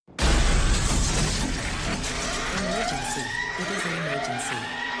Emergency.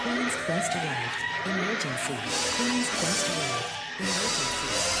 Queen's Quest arrived. Emergency. Queen's Quest arrived. Emergency.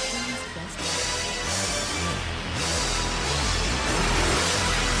 Queen's Quest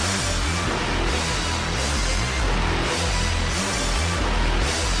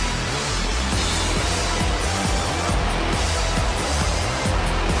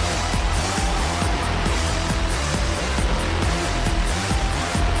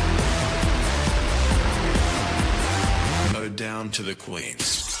Down to the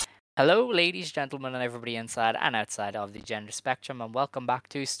queens. Hello, ladies, gentlemen, and everybody inside and outside of the gender spectrum, and welcome back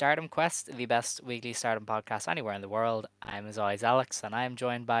to Stardom Quest, the best weekly Stardom podcast anywhere in the world. I'm, as always, Alex, and I am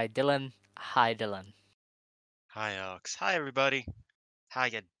joined by Dylan. Hi, Dylan. Hi, Alex. Hi, everybody. How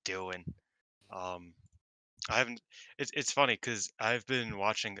you doing? Um, I haven't. It's funny because I've been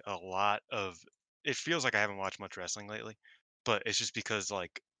watching a lot of. It feels like I haven't watched much wrestling lately, but it's just because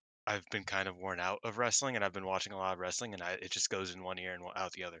like I've been kind of worn out of wrestling, and I've been watching a lot of wrestling, and it just goes in one ear and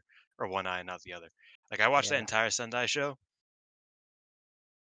out the other, or one eye and out the other. Like I watched the Yeah. entire Sendai show.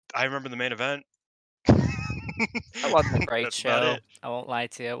 I remember the main event. That wasn't a great That's about show. it. I won't lie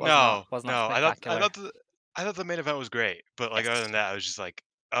to you. It No, was not no. spectacular. I thought the main event was great, but like other Yes. than that, I was just like,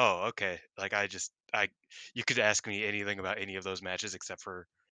 oh, okay. Like you could ask me anything about any of those matches except for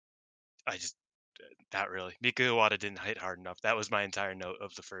I just not really. Mika Iwata didn't hit hard enough. That was my entire note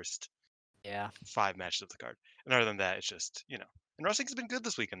of the first Yeah. 5 matches of the card. And other than that, it's just and wrestling's been good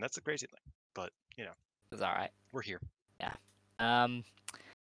this weekend. That's the crazy thing. But It was all right. we're here. Yeah.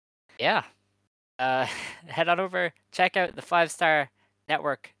 Yeah. Head on over, check out the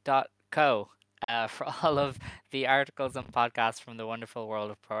 5starnetwork.co for all of the articles and podcasts from the wonderful world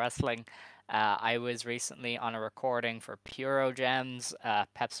of pro wrestling. I was recently on a recording for Puro Gems.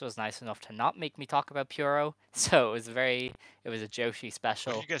 Peps was nice enough to not make me talk about Puro, so it was a Joshi What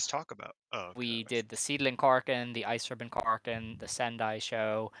special. did you guys talk about? Oh, okay, We did the Seedling Korkin, the Ice Ribbon Korkin, the Sendai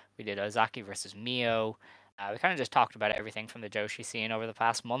show. We did Ozaki versus Mio. We kind of just talked about everything from the Joshi scene over the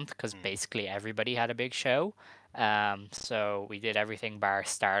past month because basically everybody had a big show. So we did everything bar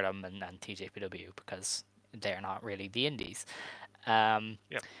Stardom and TJPW because they're not really the indies.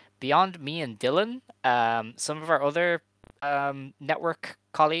 Beyond me and Dylan, some of our other network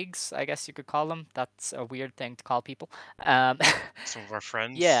colleagues, I guess you could call them. That's a weird thing to call people. Some of our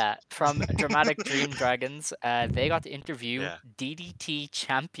friends. Yeah, from Dramatic Dream Dragons, they got to interview Yeah. DDT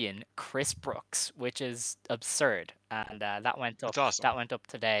champion Chris Brooks, which is absurd, and that went up. That's awesome. That went up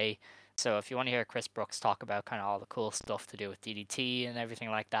today. So if you want to hear Chris Brooks talk about kind of all the cool stuff to do with DDT and everything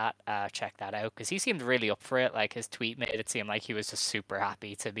like that, check that out because he seemed really up for it. Like his tweet made it seem like he was just super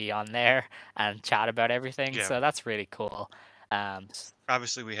happy to be on there and chat about everything. Yeah. So that's really cool.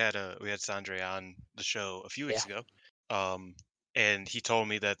 Obviously, we had Sandre on the show a few weeks ago, and he told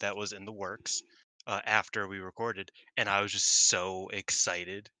me that was in the works after we recorded, and I was just so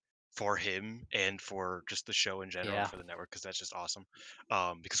excited for him and for just the show in general for the network because that's just awesome.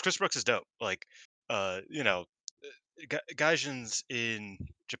 Because Chris Brooks is dope. Like, Gaijins in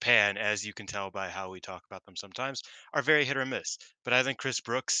Japan, as you can tell by how we talk about them sometimes, are very hit or miss. But I think Chris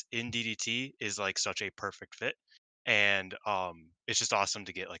Brooks in DDT is like such a perfect fit, and it's just awesome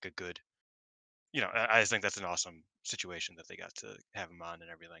to get like a good. I just think that's an awesome situation that they got to have him on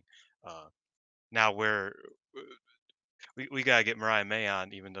and everything. Now we gotta get Mariah May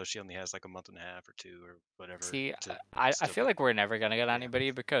on, even though she only has like a month and a half or two or whatever. See, I feel like we're never gonna get anybody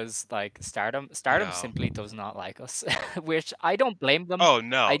because like Stardom simply does not like us, which I don't blame them. Oh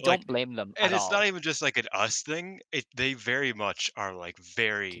no, I don't blame them and at it's all. not even just like an us thing. They very much are like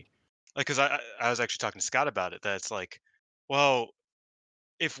very, like, because I was actually talking to Scott about it. That it's like, well,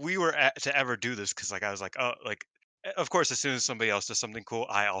 if we were to ever do this, because like I was like, oh, like, of course, as soon as somebody else does something cool,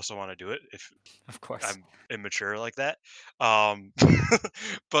 I also want to do it. If Of course. I'm immature like that,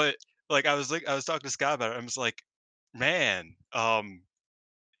 but like I was talking to Scott about it. I was like, man,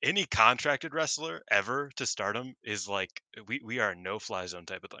 any contracted wrestler ever to Stardom is like we are a no fly zone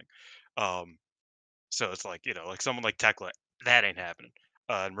type of thing. So it's like like someone like Tekla, that ain't happening.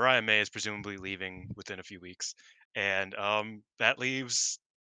 And Mariah May is presumably leaving within a few weeks, and that leaves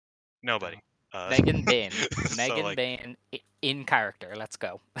nobody. Megan Bain. So, Megan like, Bain in character. Let's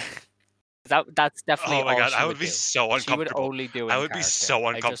go. That's definitely oh my all god, she I would would be do. so She would uncomfortable. only do in I would character. be so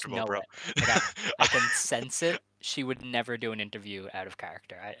I just uncomfortable, know bro. it. Like, I can sense it. She would never do an interview out of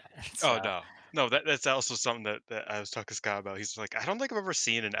character. Oh no, that's also something that I was talking to Scott about. He's like, I don't think I've ever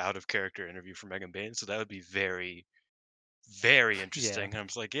seen an out of character interview for Megan Bain, so that would be very, very interesting. And I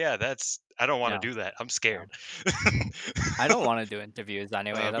was like, yeah, I don't want to do that. I'm scared. I don't want to do interviews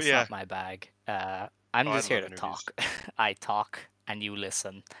anyway. But That's yeah. not my bag. I'm Oh, just I here love to interviews. talk. I talk and you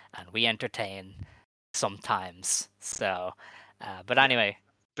listen, and we entertain sometimes. So, But Yeah. anyway,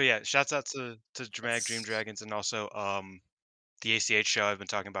 But yeah, shouts out to Dramatic Dream it's Dragons and also the ACH show I've been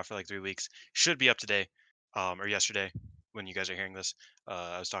talking about for like 3 weeks should be up today, or yesterday when you guys are hearing this.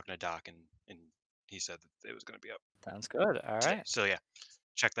 I was talking to Doc and he said that it was going to be up sounds good. All today. right. So yeah,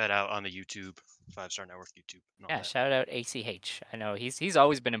 check that out on the YouTube, Five Star Network YouTube and all Yeah, that. shout out ACH. I know he's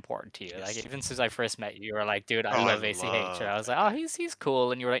always been important to you. Like Yes. even since I first met you, you were like, "Dude, I Oh, I love ACH," and love I was that like, "Oh, guy. he's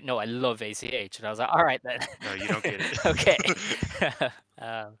cool," and you were like, "No, I love ACH," and I was like, "All right then." No, you don't get Okay. it.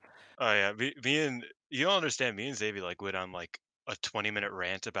 um, Oh yeah, me and you don't understand. Me and Xavier like went on like a 20-minute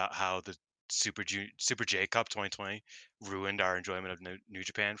rant about how the Super J Cup 2020 ruined our enjoyment of New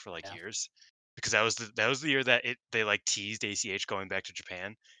Japan for like yeah, years, because that was the year that they like teased ACH going back to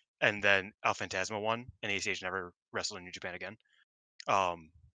Japan, and then El Phantasma won, and ACH never wrestled in New Japan again. Um,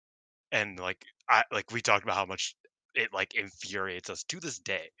 and like we talked about how much it like infuriates us to this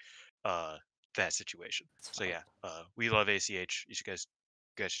day, uh, that situation. it's So fine. yeah, we love ACH. You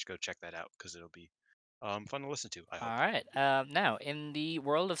guys should go check that out because it'll be fun to listen to. I All hope. right. Now, in the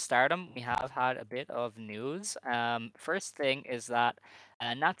world of Stardom, we have had a bit of news. First thing is that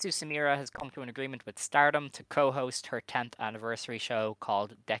Natsu Samira has come to an agreement with Stardom to co-host her 10th anniversary show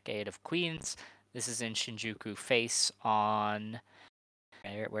called Decade of Queens. This is in Shinjuku Face on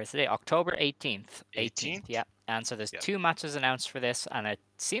where's today? October 18th. 18th, 18th. yeah. And so there's Yeah. two matches announced for this, and it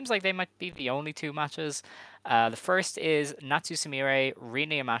seems like they might be the only two matches. The first is Natsu Sumire,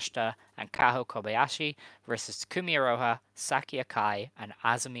 Rina Yamashita, and Kaho Kobayashi versus Takumi Iroha, Saki Akai, and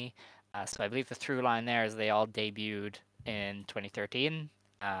Azumi. So I believe the through line there is they all debuted in 2013.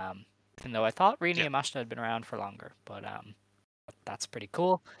 Even though I thought Rina Yeah. Yamashita had been around for longer, but that's pretty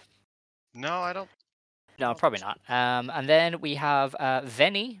cool. No, I No, don't think probably so. not. And then we have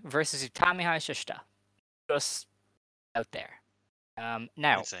Veni versus Utami Hayashishita, just out there.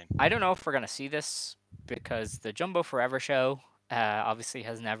 Now, Insane. I don't know if we're gonna see this because the Jumbo Forever show obviously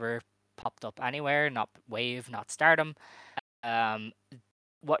has never popped up anywhere, not Wave, not Stardom. Um,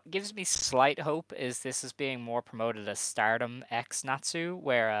 what gives me slight hope is this is being more promoted as Stardom X Natsu,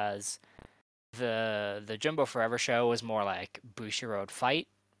 whereas the Jumbo Forever show was more like Bushiroad Fight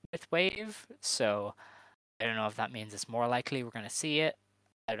with Wave. So I don't know if that means it's more likely we're going to see it.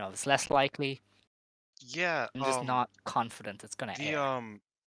 I don't know if it's less likely. Yeah. I'm just not confident it's going to The air.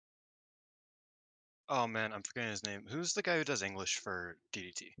 Oh man, I'm forgetting his name. Who's the guy who does English for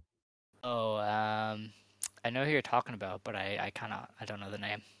DDT? Oh, I know who you're talking about, but I cannot. I don't know the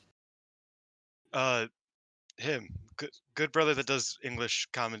name. Uh, him. Good brother that does English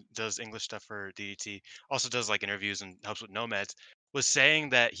stuff for DDT. Also does like interviews and helps with Nomads. Was saying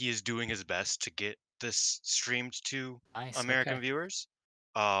that he is doing his best to get this streamed to Nice. American Okay. viewers.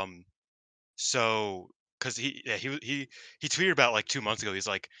 Um, So, because he tweeted about like 2 months ago, he's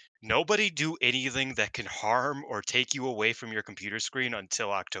like, nobody do anything that can harm or take you away from your computer screen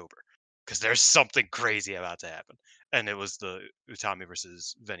until October, because there's something crazy about to happen. And it was the Utami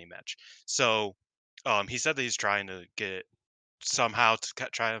versus Veni match. So, he said that he's trying to get somehow to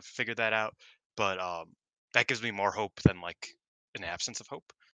try to figure that out, but that gives me more hope than like an absence of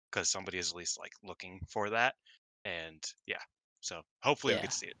hope, because somebody is at least like looking for that. And yeah, so hopefully we Yeah.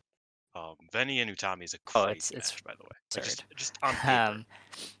 get to see it. Veni and Utami is a Oh, it's crazy it's match, by the way. Like absurd. just on paper. Um.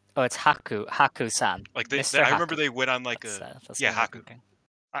 Oh, it's Haku-san, Like Mr. I remember Haku. they went on like That's the yeah, name we're Haku. thinking.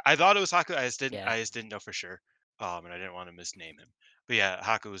 I thought it was Haku. Yeah. I just didn't know for sure. And I didn't want to misname him. But yeah,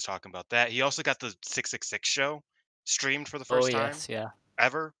 Haku was talking about that. He also got the 666 show streamed for the Oh first time yes. Yeah.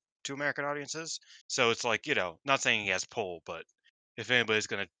 ever to American audiences. So it's like, not saying he has pull, but if anybody's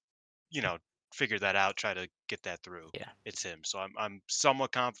gonna, you know, figure that out, try to get that through, Yeah. it's him. So I'm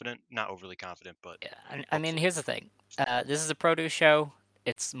somewhat confident, not overly confident, but Yeah, and I mean, hopefully. here's the thing. This is a produce show.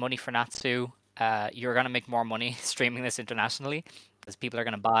 It's money for Natsu. You're gonna make more money streaming this internationally because people are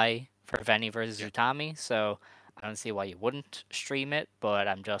gonna buy for Veni versus Yeah. Utami. So I don't see why you wouldn't stream it. But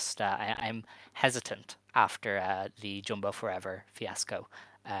I'm hesitant after the Jumbo Forever fiasco.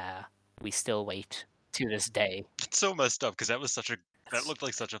 Uh, we still wait to this day. It's so messed up because that It's, looked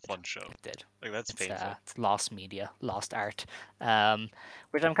like such a fun show. it did. Like that's painful. It's lost media, lost art, um,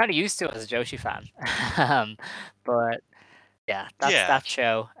 which I'm kind of used to as a Joshi fan. um, but yeah, that's Yeah, that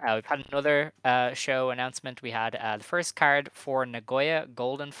show. We've had another show announcement. We had the first card for Nagoya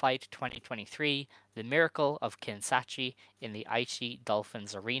Golden Fight 2023, The Miracle of Kinsachi in the Aichi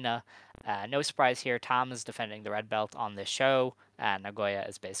Dolphins Arena. No surprise here, Tom is defending the red belt on this show, and Nagoya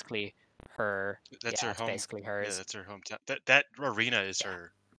is basically her. that's Yeah, her it's home. basically Yeah, hers. that's her hometown. That arena Yeah, is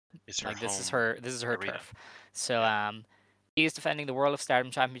her like home this is her arena. turf. So Yeah. he is defending the World of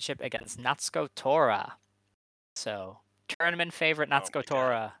Stardom Championship against Natsuko Tora. So tournament favorite Oh Natsuko my god.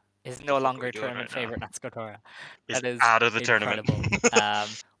 Tora. is What the no fuck are longer we a doing tournament right now? favorite, Natsuko Tora. Is That is out of the tournament.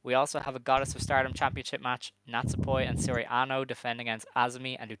 incredible. We also have a Goddess of Stardom championship match. Natsupoi and Suri Ano defending against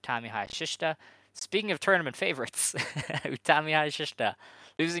Azumi and Utami Hayashishita. Speaking of tournament favorites, Utami Hayashishita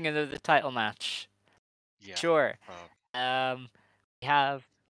losing another title match. Yeah. Sure. We have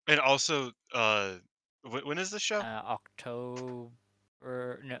And also, when is the show? October.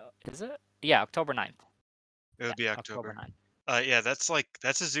 No, is it? Yeah, October 9th. It would be October October. 9th. Yeah, that's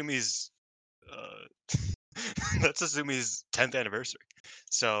Azumi's. That's Azumi's 10th anniversary.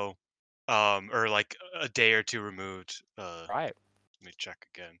 So, or like a day or two removed. Right. Let me check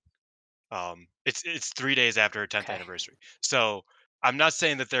again. It's 3 days after her 10th Okay. anniversary. So I'm not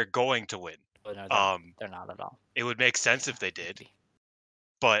saying that they're going to win. Oh, no, they're not at all. It would make sense Yeah, if they did, maybe.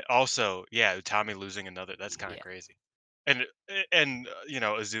 but also, yeah, Utami losing another. That's kind of Yeah. crazy. And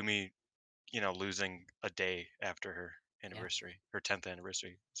Azumi, losing a day after her anniversary, her 10th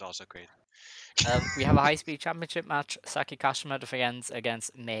anniversary is also crazy. We have a high-speed championship match. Saki Kashima defends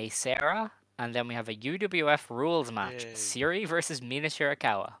against Mei Seira. And then we have a UWF rules match. Yay. Siri versus Mina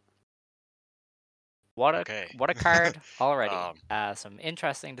Shirakawa. What Okay. a card already. Some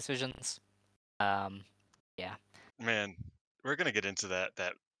interesting decisions. Yeah. Man, we're gonna get into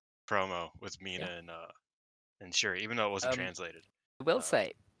that promo with Mina and Shuri, even though it wasn't translated. I will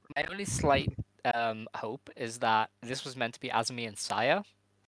say, my only slight hope is that this was meant to be Azumi and Saya,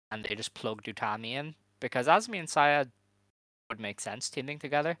 and they just plugged Utami in, because Azumi and Saya would make sense teaming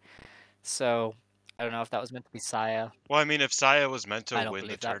together. So I don't know if that was meant to be Saya. Well, I mean, if Saya was meant to I don't win the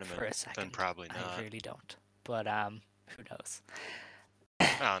believe that for a tournament, second. then probably I not. really don't. But who knows?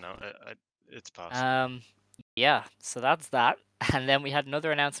 I don't know. It's possible. Yeah. So that's that. And then we had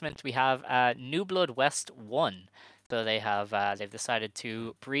another announcement. We have New Blood West 1. So they've decided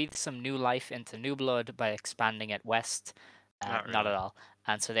to breathe some new life into New Blood by expanding it west. Not Not really. at all.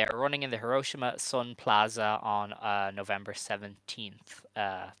 And so they're running in the Hiroshima Sun Plaza on November 17th.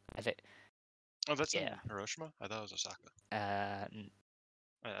 I think. Oh, that's in Yeah. Hiroshima? I thought it was Osaka. N-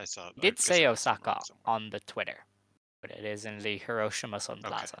 I saw it. I did guess say I read something Osaka wrong somewhere. on the Twitter, but it is in the Hiroshima Sun Okay.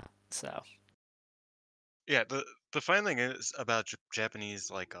 Plaza. So Yeah, the fine thing is about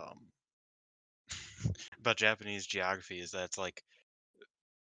Japanese about Japanese geography is that it's like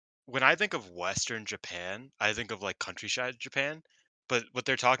when I think of Western Japan, I think of like countryside Japan. But what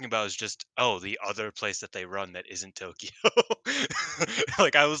they're talking about is just, oh, the other place that they run that isn't Tokyo.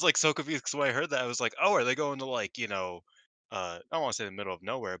 Like I was like so confused because when I heard that, I was like, oh, are they going to like, I don't want to say the middle of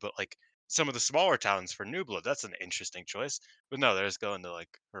nowhere, but like some of the smaller towns for New Blood. That's an interesting choice. But no, they're just going to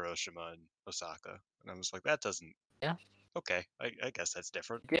like Hiroshima and Osaka. And I was like, that doesn't yeah. okay. I guess that's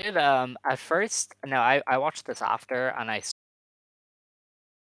different. Good. At first, no, I watched this after, and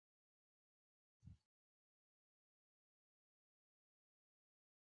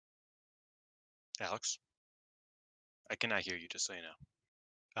Alex, I cannot hear you, just so you know.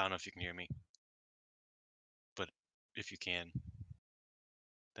 I don't know if you can hear me, but if you can,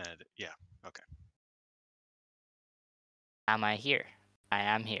 then yeah, okay. am I here? I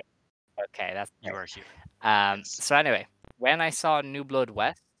am here. Okay, that's You great. are here. Yes. So anyway, when I saw New Blood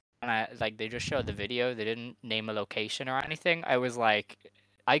West, and they just showed the video, they didn't name a location or anything. I was like,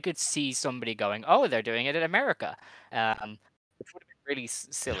 I could see somebody going, "Oh, they're doing it in America," which would have been really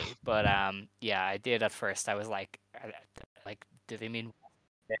silly. But yeah, I did at first. I was like, do they mean?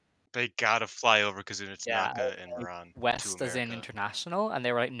 They gotta fly over Yeah, Kazunitsunaka and Iran to West as in America. international, and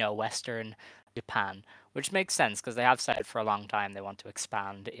they were like, no, Western Japan, which makes sense because they have said for a long time they want to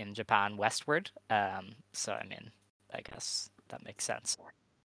expand in Japan westward. So I mean, I guess that makes sense.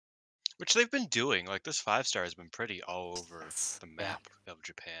 Which they've been doing. Like this 5-star has been pretty all over Yes, the yeah, map of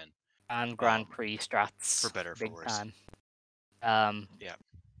Japan. and Grand Prix For strats, better or for big worse. time. Yeah.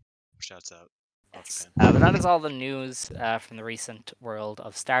 Shouts out. Love Yes. Japan. But that is all the news from the recent world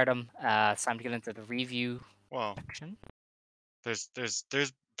of Stardom. It's time to get into the review Well, section. there's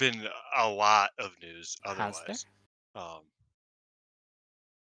been a lot of news Has there? otherwise.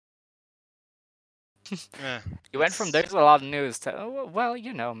 Eh, You went from it's there's a lot of news to well,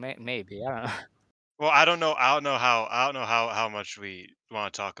 maybe I don't know. well, I don't know how much we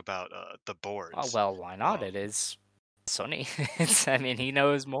want to talk about the Oh, boards. well, why not? It is Sunny. I mean, he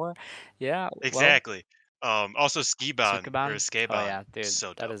knows more. Yeah, well, Exactly. Also Skiban or Sukuban. Oh Skaban, yeah, dude, so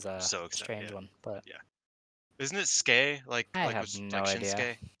that dope. is a So excited. strange Yeah. one, but Yeah. Isn't it Ske I like have was no like idea.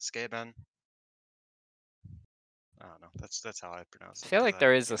 Shinsuke? Skaban? I don't know. That's how I pronounce I it feel because like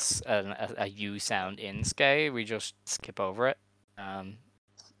there is a U uh, sound in Skay. We just skip over it.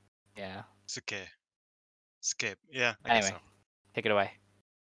 Yeah. Suke. Skip. Yeah, I guess Anyway, so. take it away.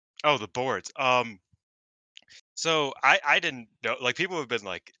 Oh, the boards. So I didn't know, like people have been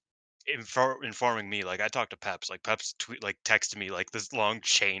like informing me. Like I talked to Peps. Like Peps texted me like this long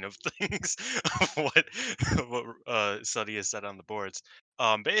chain of things of what Suddy has said on the boards.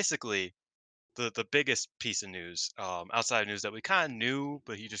 Basically, the biggest piece of news, outside news that we kind of knew,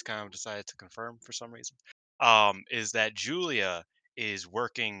 but he just kind of decided to confirm for some reason, is that Julia is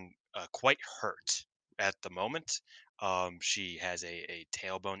working quite hurt at the moment. She has a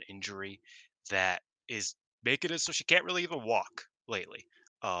tailbone injury that is making it so she can't really even walk lately,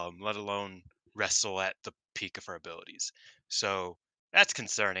 let alone wrestle at the peak of her abilities. So that's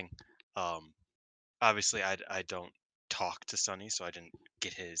concerning. Um, Obviously, I don't talk to Sonny, so I didn't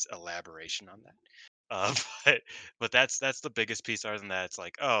get his elaboration on that. Uh, but that's the biggest piece. Other than that, it's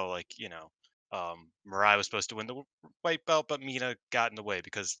like, oh, like Mariah was supposed to win the white belt, but Mina got in the way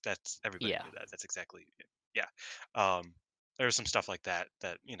because that's everybody Yeah. knew that. That's exactly it. Yeah. There's some stuff like that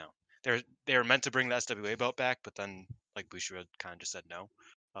that they're meant to bring the SWA belt back, but then like Bushiroad kind of just said no.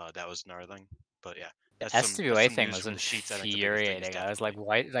 That was another thing. But yeah, The that's SWA some thing news was from the sheets. I think the biggest thing is infuriating. I was like, definitely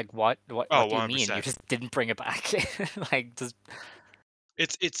why? Like, what oh, do you mean? You 100%. just didn't bring it back? Like, just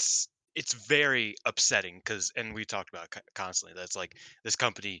It's very upsetting because, and we talked about constantly, that's like this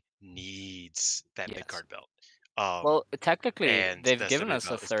company needs that mid yes. card belt, Well, technically, and they've the given SWA us a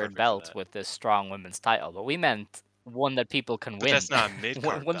belt is third perfect for belt that. with this strong women's title, but we meant one that people can But win, that's not a mid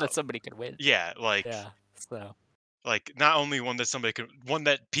card one that belt. somebody could win. Yeah, Yeah. So not only one that somebody can, one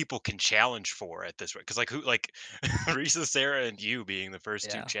that people can challenge for at this rate. Because like who like Risa, Sarah, and you being the first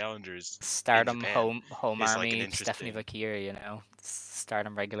two yeah, challengers in Stardom Japan home is like an army, Stephanie interesting. Vakir,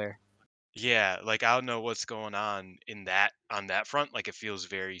 Stardom regular. Yeah, like I don't know what's going on in that on that front. Like it feels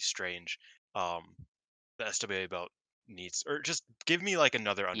very strange. Um, the SWA belt needs, or just give me like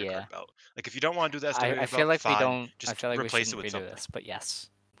another Yeah. undercard belt. Like if you don't want to do the I SWA feel belt, like we fine. don't. I Just feel like we replace it shouldn't with redo something. this, but yes,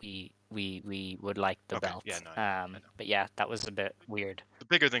 we would like the Okay, yeah, belt. no, I know, I know. But yeah, that was a bit weird. The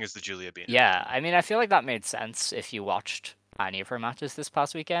bigger thing is the Julia being Yeah, involved. I mean, I feel like that made sense if you watched any of her matches this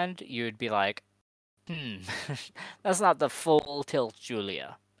past weekend. You'd be like, hmm, that's not the full tilt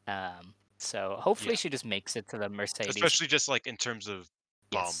Julia. So hopefully Yeah, she just makes it to the Mercedes. especially just like in terms of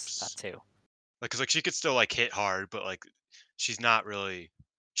Yes, that bumps. too. Like, cause like she could still like hit hard, but like she's not really.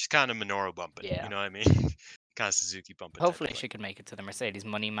 She's kind of Minoru bumping. You Yeah. know what I mean? Kind of Suzuki bumping type Hopefully of she thing. can make it to the Mercedes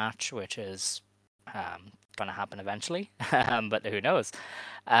money match, which is going to happen eventually. But who knows?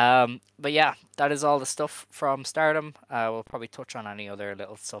 But yeah, that is all the stuff from Stardom. We'll probably touch on any other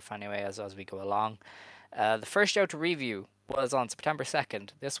little stuff anyway as we go along. The first show to review was on September 2nd.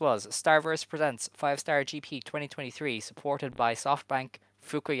 This was Starverse Presents 5-Star GP 2023, supported by SoftBank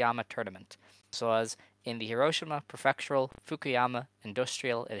Fukuyama Tournament. This was in the Hiroshima Prefectural Fukuyama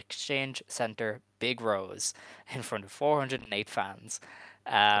Industrial Exchange Center Big Rose in front of 408 fans.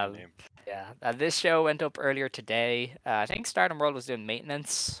 What a Um, name. yeah, this show went up earlier today. I think Stardom World was doing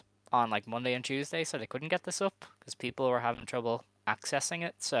maintenance on like Monday and Tuesday, so they couldn't get this up because people were having trouble accessing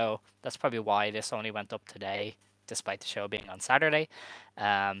it. So that's probably why this only went up today, despite the show being on Saturday.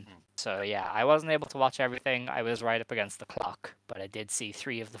 Hmm. So yeah, I wasn't able to watch everything. I was right up against the clock, but I did see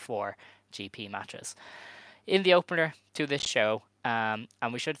 3 of the 4 GP matches in the opener to this show. And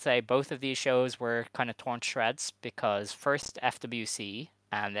we should say both of these shows were kind of torn to shreds because first FWC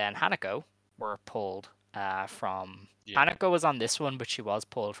and then Hanako were pulled from. Yeah. Hanako was on this one, but she was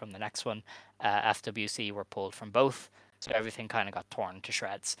pulled from the next one. FWC were pulled from both, so everything kind of got torn to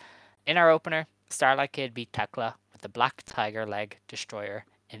shreds. In our opener, Starlight Kid beat Tekla with the Black Tiger Leg Destroyer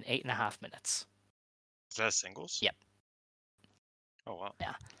in 8.5 minutes. Is that singles? Yep. Oh wow.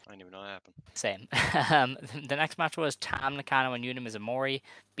 Yeah. I didn't even know that happened. Same. The next match was Tam Nakano and Yuna Mizumori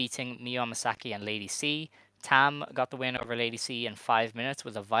beating Miyo Masaki and Lady C. Tam got the win over Lady C in 5 minutes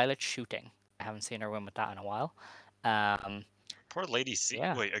with a Violet shooting. I haven't seen her win with that in a while. Poor Lady C.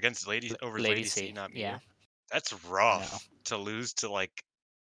 Yeah, Wait, against Lady over Lady Lady C, C. not Yeah, Mio. That's I know. rough to lose to like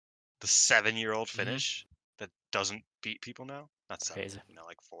the 7-year-old Hmm. finish that doesn't beat people now. Not seven, Crazy.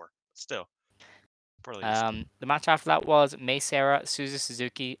 like 4. But still, poor Lady C. The match after that was Mei Seira, Suzu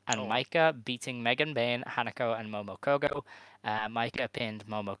Suzuki, and Oh wow. Maika beating Megan Bain, Hanako, and Momo Kogo. Maika pinned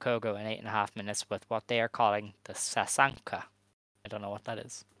Momo Kogo in 8.5 minutes with what they are calling the Sasanka. I don't know what that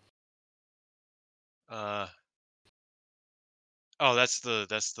is. Uh oh, that's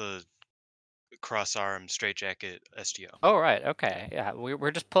the cross arm straight jacket SGO. Oh, right. Okay. Yeah,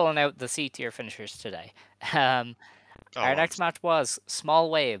 we're just pulling out the C tier finishers today. Um, Oh, our next 100%. match was Small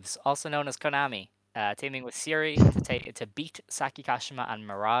Waves, also known as Konami, teaming with Siri to beat Saki Kashima and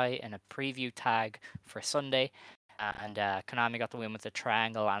Mirai in a preview tag for Sunday. And Konami got the win with the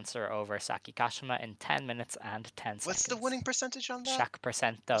triangle answer over Saki Kashima in 10 minutes and 10 What's the seconds. winning percentage on that? Shaq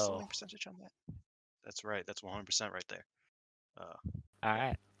percent What's the though. winning percentage on that? That's right. That's 100% right there. Uh, All yeah.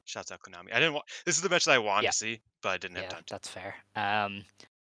 right. Shouts out Konami. I didn't. This is the match that I wanted Yeah, to see, but I didn't have yeah, time to. that's fair.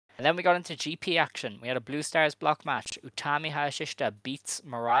 And then we got into GP action. We had a Blue Stars block match. Utami Hayashishita beats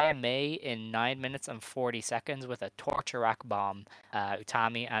Mariah May in 9 minutes and 40 seconds with a torture rack bomb.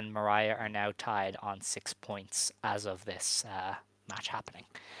 Utami and Mariah are now tied on 6 points as of this match happening.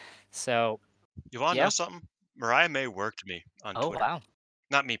 So, You want to know yeah. something? Mariah May worked me on Oh, Twitter. wow.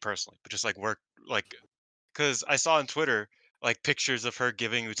 Not me personally, but just like worked like because I saw on Twitter like pictures of her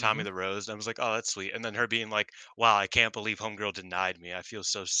giving Utami Hmm. the rose. And I was like, oh, that's sweet. And then her being like, wow, I can't believe Homegirl denied me. I feel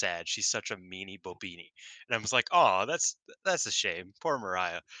so sad. She's such a meanie bobini. And I was like, oh, that's a shame. Poor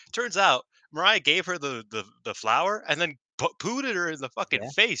Mariah. Turns out Mariah gave her the flower and then pooted her in the fucking Yeah.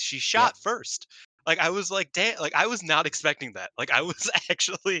 face. She Yep. shot first. Like I was like, damn, like I was not expecting that. Like I was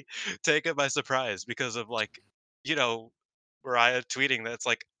actually taken by surprise because of like, you know, Mariah tweeting that it's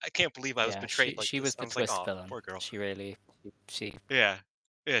like, I can't believe I was Yeah, betrayed like she this. was I the was like, twist oh, villain. poor girl. She really, she Yeah.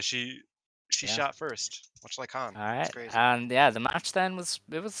 Yeah, she yeah. shot first, much like Han. All It's right, crazy. and yeah, the match then was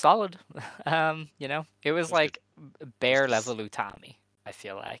solid. It It was was good. like It was bare good. level Utami. I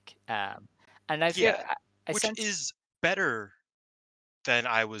feel like, and I feel Yeah, I which sense is better than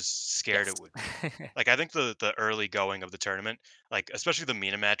I was scared yes, it would be. Like I think the early going of the tournament, like especially the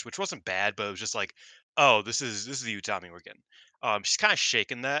Mina match, which wasn't bad, but it was just like, oh, this is the Utami we're getting. She's kind of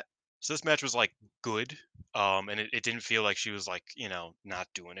shaking that. So this match was like good. And it didn't feel like she was like, not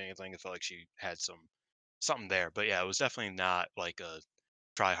doing anything. It felt like she had something there. But yeah, it was definitely not like a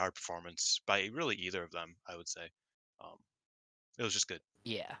try hard performance by really either of them, I would say. Um, it was just good.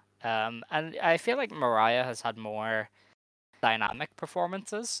 yeah. And I feel like Mariah has had more dynamic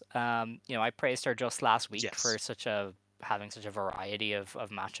performances. I praised her just last week for Yes. having such a variety of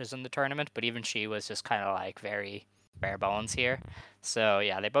matches in the tournament, but even she was just kind of like very bare bones here. So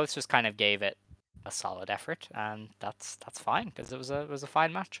yeah, they both just kind of gave it a solid effort, and that's fine because it was a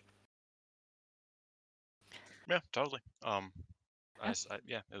fine match. Yeah, totally. Yeah.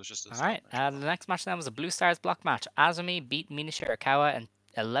 Yeah, it was just a All solid right. match The overall. next match then was a Blue Stars block match. Azumi beat Mina Shirakawa in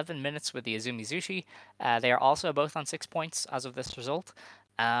 11 minutes with the Azumi Zushi. They are also both on 6 points as of this result.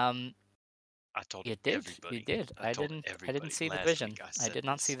 Um, I told You did. You everybody. did. I I told didn't. I didn't everybody see the last week. vision. I I said did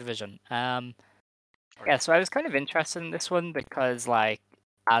not see this. the vision. Or Yeah. So I was kind of interested in this one because like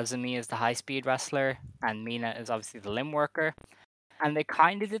Azumi is the high speed wrestler and Mina is obviously the limb worker, and they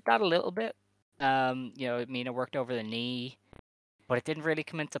kind of did that a little bit. Mina worked over the knee, but it didn't really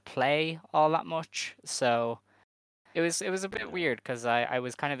come into play all that much. So it was a bit yeah. weird because I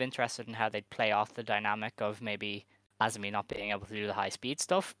was kind of interested in how they'd play off the dynamic of maybe Azumi not being able to do the high speed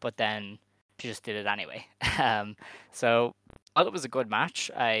stuff, but then she just did it anyway. Um, so while it was a good match,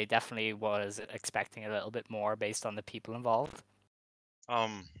 I definitely was expecting a little bit more based on the people involved.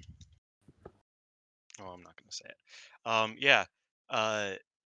 Um. Oh, I'm not gonna say it. Yeah. Uh.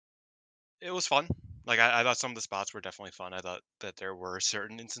 It was fun. Like I thought some of the spots were definitely fun. I thought that there were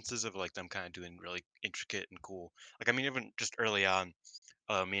certain instances of like them kind of doing really intricate and cool. Like I mean, even just early on,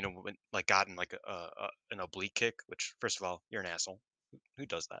 Mina went like gotten like an oblique kick. Which first of all, you're an asshole. Who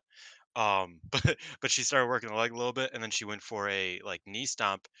does that? But she started working the leg a little bit, and then she went for a like knee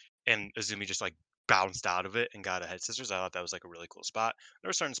stomp, and Azumi just like bounced out of it and got a head scissors. I thought that was like a really cool spot. There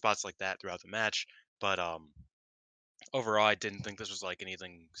were certain spots like that throughout the match, but overall, I didn't think this was like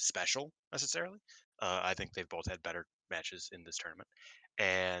anything special necessarily. I think they've both had better matches in this tournament,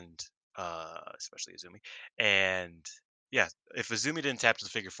 and especially Azumi. And yeah, if Azumi didn't tap to the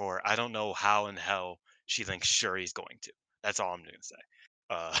figure four, I don't know how in hell she thinks Shuri's going to. That's all I'm going to say.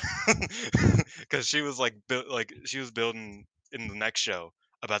 Because she was like, like she was building in the next show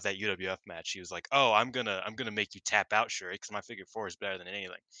about that UWF match. She was like, "Oh, I'm gonna make you tap out, Shuri, because my figure four is better than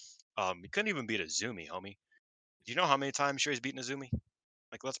anything." You couldn't even beat Azumi, homie. Do you know how many times Shuri's beaten Azumi?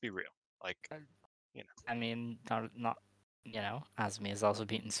 Like, let's be real. Like, Uh, you know, I mean, not Azumi has also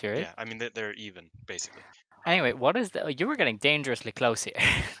beaten Suri. yeah. I mean, they're even basically. Anyway, what is the? You were getting dangerously close here.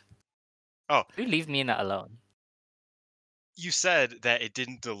 Oh, You leave Mina alone. you said that it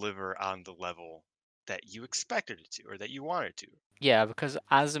didn't deliver on the level that you expected it to, or that you wanted to. Yeah, because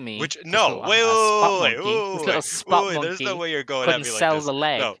Azumi, Which this no, little wait, spot wait, wait, monkey, this wait, little wait, spot wait, wait. There's no monkey, way you're going at couldn't me like sell this. the No,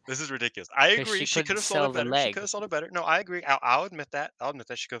 leg this is ridiculous. I because agree. she She could couldn't have sold sell it the better. She could leg. have sold it better. No, I agree. I'll admit that. I'll admit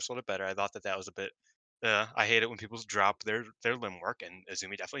that she could have sold it better. I thought that was a bit. I hate it when people drop their limb work, and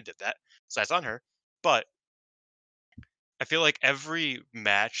Azumi definitely did that. So that's on her. But I feel like every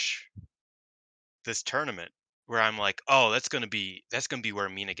match this tournament where I'm like, oh, that's gonna be where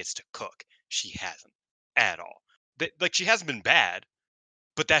Mina gets to cook. She hasn't at all. Like she hasn't been bad,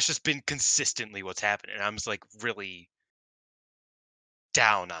 but that's just been consistently what's happening. And I'm just like really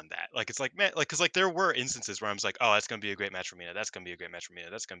down on that. Like, it's like, man, like, because like there were instances where I was like, oh, that's gonna be a great match for Mina. That's gonna be a great match for Mina.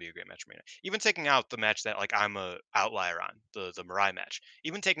 That's gonna be a great match for Mina. Even taking out the match that like I'm a outlier on, the Mirai match.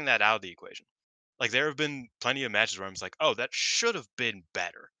 Even taking that out of the equation, like there have been plenty of matches where I'm just like, oh, that should have been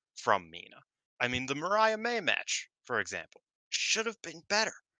better from Mina. I mean, the Mariah May match, for example, should have been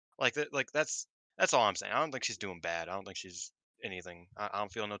better. Like that, like that's all I'm saying. I don't think she's doing bad. I don't think she's anything. I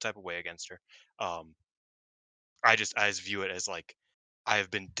don't feel no type of way against her. Um, I just view it as like I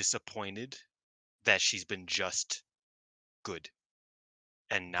have been disappointed that she's been just good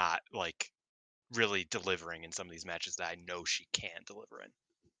and not like really delivering in some of these matches that I know she can deliver in.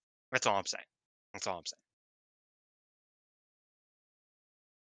 That's all I'm saying. That's all I'm saying.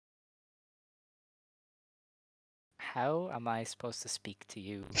 How am I supposed to speak to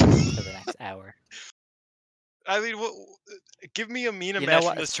you for the next hour? I mean, give me a Mina You know match from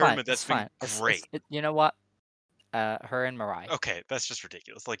what? this It's fine. tournament It's that's been fine. great. You know what? Her and Mirai. Okay, that's just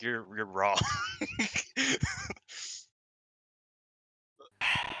ridiculous. Like you're wrong.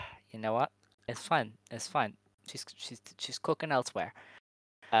 You know what? It's fine. It's fine. She's cooking elsewhere.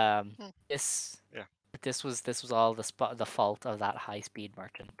 Hmm, This yeah. this was all the fault of that high speed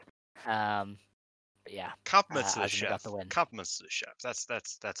merchant. But yeah, Compliments to the Azumi got chef. the win. Compliments to the chef.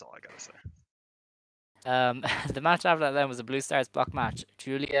 That's all I gotta say. The match after that then was a Blue Stars block match.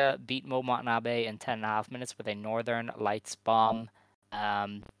 Julia beat Mo Watanabe in 10.5 minutes with a Northern Lights bomb.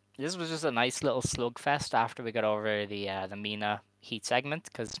 This was just a nice little slugfest after we got over the Mina heat segment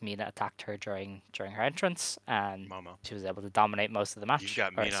because Mina attacked her during her entrance and Momo, she was able to dominate most of the you've match.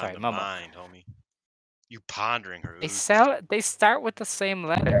 got Or Mina on sorry, the Momo. mind, homie. You pondering her. They start with the same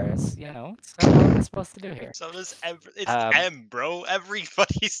letters, you know. So what am I supposed to do here? So does it's Um, M, bro.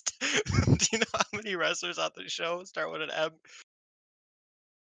 Everybody's. Do you know how many wrestlers on the show start with an M?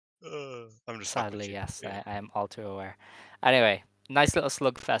 I'm just fucking with Sadly, you. yes, Yeah. I am all too aware. Anyway, nice little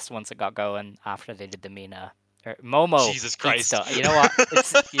slugfest once it got going after they did the Mina or Momo Jesus heat Christ. stuff. You know what?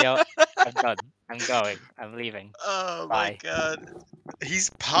 It's I'm done. I'm going. I'm leaving. Oh my Bye. god. He's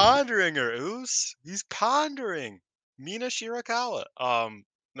pondering her, Oos. He's pondering. Mina Shirakawa.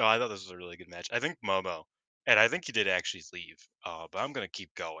 No, I thought this was a really good match. I think Momo, and I think he did actually leave. But I'm gonna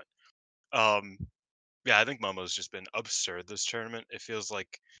keep going. Um, yeah, I think Momo's just been absurd this tournament. It feels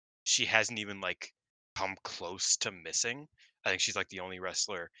like she hasn't even like come close to missing. I think she's like the only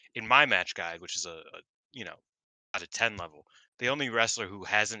wrestler in my match guide, which is a you know out of 10 level, the only wrestler who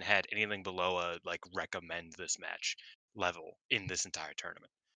hasn't had anything below a like recommend this match level in this entire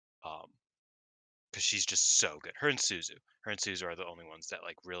tournament. Um, because she's just so good. Her and Suzu are the only ones that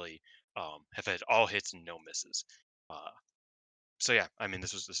like really have had all hits and no misses. Uh, so yeah, I mean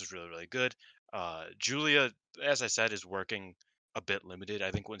this is really really good. Julia, as I said, is working a bit limited.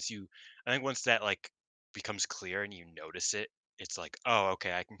 I think once that like becomes clear and you notice it, it's like, oh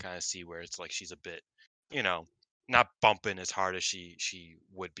okay, I can kind of see where it's like she's a bit, you know, not bumping as hard as she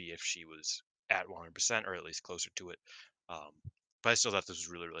would be if she was at 100% or at least closer to it. Um, but I still thought this was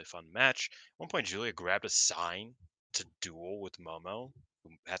a really really fun match. At one point, Julia grabbed a sign to duel with Momo who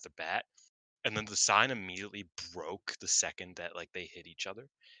had the bat, and then the sign immediately broke the second that like they hit each other.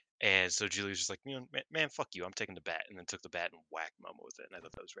 And so Julie was just like, you know, man, fuck you. I'm taking the bat, and then took the bat and whacked Momo with it. And I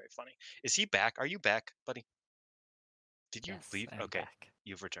thought that was very funny. Is he back? Are you back, buddy? Did you Yes, leave? I'm Okay, back.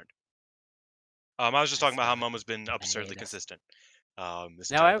 you've returned. I was just talking Yes, about how Momo's been I knew absurdly this. consistent. This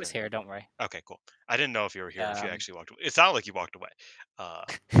No, entire I was tournament. here. Don't worry. Okay, cool. I didn't know if you were here or if you Um, actually walked away. It sounded like you walked away. Uh,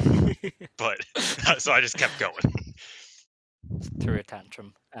 but so I just kept going. threw a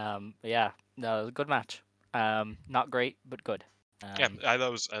tantrum. But yeah, no, it was a good match. Not great, but good. Yeah, I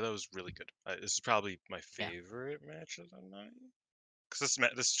thought it was really good. This is probably my Yeah, favorite match of the night. Because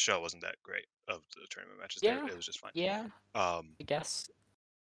this show wasn't that great of the tournament matches. There, yeah, it was just fine. yeah. Um, I guess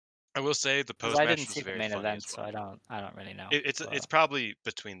I will say the because post I match didn't was see the very main funny as event, so well. I don't really know. It's But probably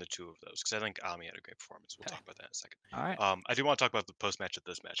between the two of those because I think Ami had a great performance. We'll okay, talk about that in a second. all right. I do want to talk about the post match of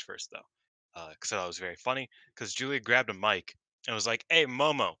this match first though, because I thought it was very funny. Because Julia grabbed a mic and was like, "Hey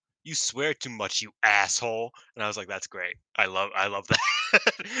Momo, you swear too much, you asshole," and I was like, "That's great. I love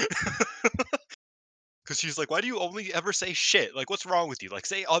that." Because she's like, "Why do you only ever say shit? Like, what's wrong with you? Like,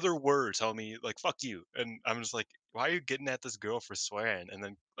 say other words, homie. Like, fuck you." And I'm just like, "Why are you getting at this girl for swearing and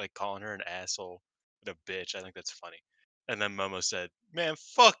then like calling her an asshole and a bitch?" I think that's funny. And then Momo said, "Man,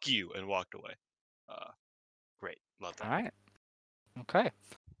 fuck you," and walked away. Uh, great, love All that. right. Okay.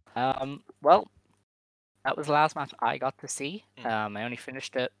 Well, that was the last match I got to see. Mm. I only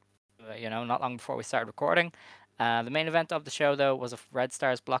finished it, not long before we started recording. The main event of the show, though, was a Red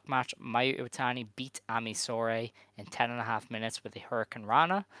Stars block match. Mayu Iwatani beat Ami Sourei in 10.5 minutes with a Hurricane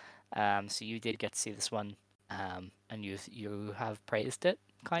Rana. So you did get to see this one and you have praised it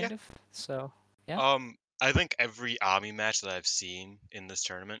Yeah. kind of. So yeah. I think every Ami match that I've seen in this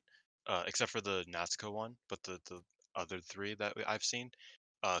tournament, except for the Natsuko one, but the other three that I've seen,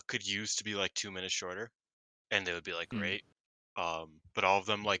 could use to be like 2 minutes shorter, and they would be like Mm, great. But all of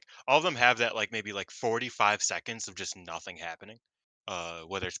them have that like maybe like 45 seconds of just nothing happening.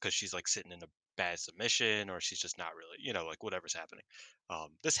 Whether it's because she's like sitting in a bad submission or she's just not really, like whatever's happening.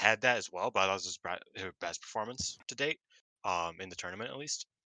 This had that as well, but I thought this was her best performance to date. In the tournament at least.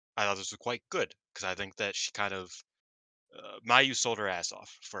 I thought this was quite good because I think that she kind of Mayu sold her ass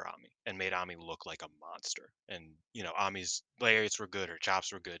off for Ami and made Ami look like a monster. And Ami's lariats were good, her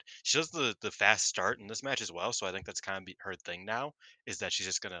chops were good. She does the fast start in this match as well, so I think that's kind of her thing now. Is that she's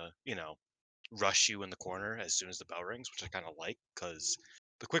just gonna rush you in the corner as soon as the bell rings, which I kind of like because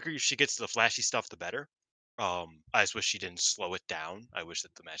the quicker she gets to the flashy stuff, the better. I just wish she didn't slow it down. I wish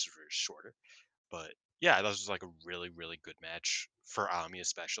that the matches were shorter. But yeah, that was like a really really good match for Ami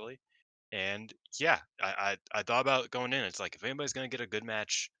especially. And yeah, I thought about going in. It's like if anybody's gonna get a good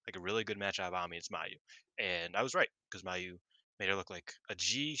match, like a really good match out of Ami, it's Mayu. And I was right because Mayu made her look like a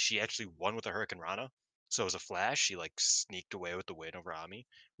G. She actually won with a Hurricane Rana, so as a flash, she like sneaked away with the win over Ami,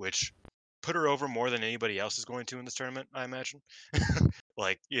 which put her over more than anybody else is going to in this tournament, I imagine.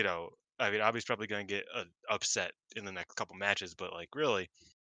 Like I mean, Ami's probably gonna get upset in the next couple matches, but like really,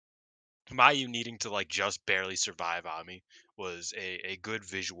 Mayu needing to like just barely survive Ami was a good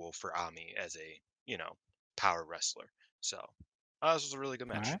visual for Ami as a power wrestler. So this was a really good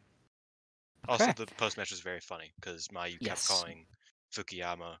all match. right. Also, Okay. the post match was very funny because Mayu kept Yes. calling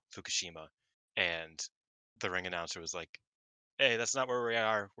Fukuyama Fukushima, and the ring announcer was like, "Hey, that's not where we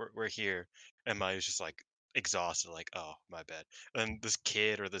are. We're here." And Mayu's just like exhausted, like, "Oh, my bad." And this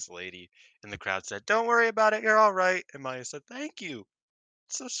kid or this lady in the crowd said, "Don't worry about it. You're all right." And Maya said, "Thank you.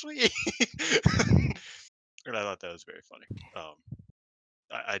 It's so sweet." And I thought that was very funny. Um,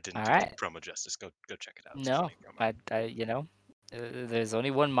 I didn't All do the right. promo justice. Go check it out. It's a No, funny promo. there's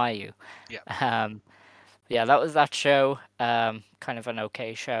only one Mayu. Yeah, Um, yeah, that was that show. Kind of an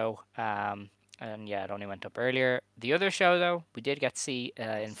okay show. And yeah, it only went up earlier. The other show, though, we did get to see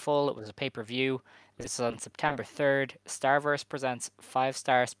in full. It was a pay-per-view. This is on September 3rd. Starverse presents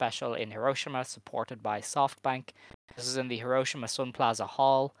 5-star special in Hiroshima, supported by SoftBank. This is in the Hiroshima Sun Plaza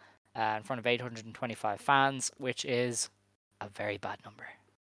Hall, in front of 825 fans, which is a very bad number.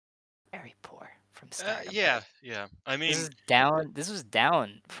 Very poor from Stardom. yeah. I This mean, is down. This was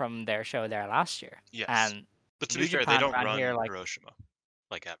down from their show there last year, yes, and but to be New fair, they Japan don't ran here run like Hiroshima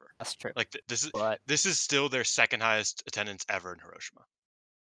like ever. that's true, Like but this is still their second highest attendance ever in Hiroshima.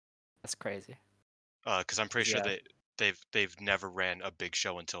 that's crazy. Because I'm pretty 'Cause, sure yeah, they've never ran a big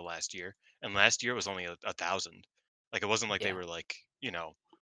show until last year, and last year was only a thousand. Like it wasn't like they yeah, were like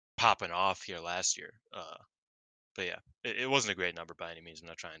popping off here last year. But yeah, it wasn't a great number by any means. I'm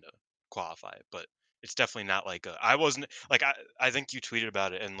not trying to qualify it, but it's definitely not like I wasn't like I think you tweeted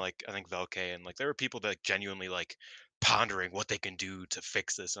about it and like I think Velke and like there were people that like, genuinely like pondering what they can do to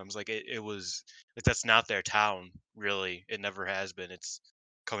fix this. I was like it was like that's not their town really. It never has been. It's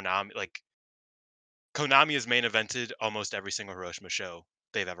Konami. Like Konami has main evented almost every single Hiroshima show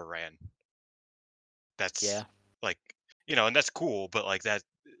they've ever ran. That's yeah, like and that's cool, but like that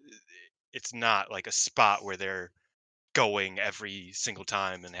it's not like a spot where they're going every single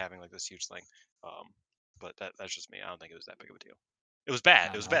time and having like this huge thing. Um, but that's just me. I don't think it was that big of a deal. It was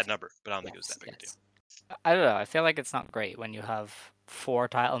bad. no, It was a no, bad number, but I don't think it was yes, that big of a deal. yes. I don't know. I feel like it's not great when you have 4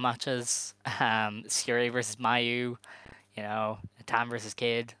 title matches. Skiri versus Mayu, Tam versus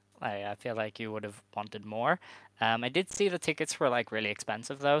Kid. I feel like you would have wanted more. I did see the tickets were like really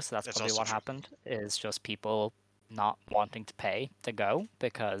expensive though, so that's That's probably also what true. happened. Is just people not wanting to pay to go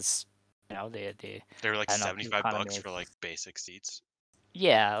because the They were like I don't know the 75 bucks economy is for like basic seats.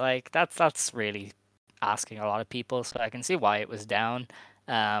 yeah, like that's really asking a lot of people, so I can see why it was down.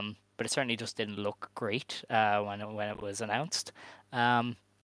 But it certainly just didn't look great when it was announced. Um,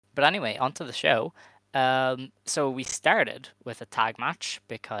 but anyway, onto the show. So we started with a tag match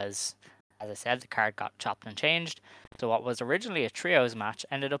because, as I said, the card got chopped and changed. So what was originally a trios match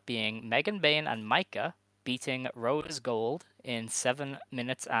ended up being Megan Bayne and Micah beating Rose Gold in 7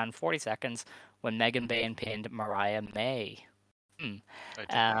 minutes and 40 seconds when Megan Bayne pinned Mariah May. Hmm. I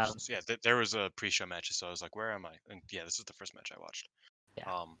did watch Um, this. Yeah, there was a pre-show match, so I was like, "Where am I?" And yeah, this is the first match I watched.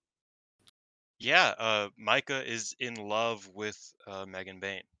 yeah. Um, yeah, Micah is in love with Megan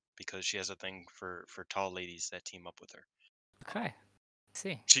Bain because she has a thing for tall ladies that team up with her. Okay. Um, I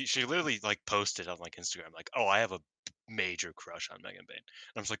see. she literally like posted on like Instagram like, "Oh, I have a major crush on Megan Bain."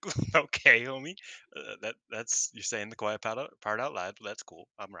 And I was like, "Okay, homie, that's you're saying the quiet part out loud. That's cool.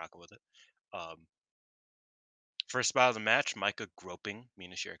 I'm rocking with it." Um, First spot of the match, Micah groping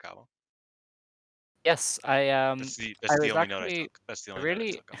Mina Shirakawa. Yes, I That's the was only note I actually took. That's the I only note I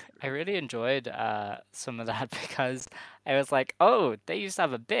really took off the I group. really enjoyed some of that because I was like, oh, they used to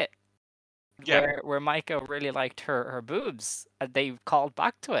have a bit Yeah. where Micah really liked her boobs. And they called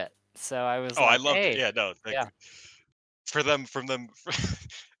back to it, so I was Oh, I like, loved it. hey, Yeah, no, like yeah, for them, from them,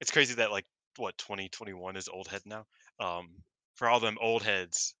 it's crazy that like what 2021 is old head now. For all them old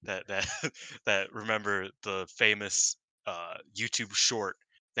heads that that remember the famous YouTube short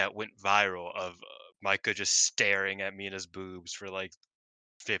that went viral of Micah just staring at Mina's boobs for like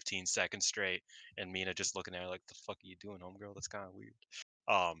 15 seconds straight, and Mina just looking at her like, "The fuck are you doing, homegirl? That's kind of weird."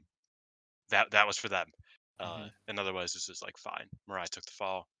 Um, that was for them. hmm And otherwise, this is like fine. Mariah took the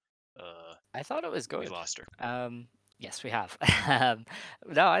fall. Uh, I thought it was we good. lost her. Yes, we have. Um,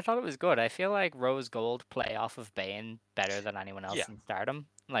 no, I thought it was good. I feel like Rose Gold play off of Bane better than anyone Yeah. else in Stardom.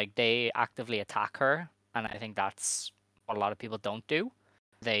 Like they actively attack her, and I think that's what a lot of people don't do.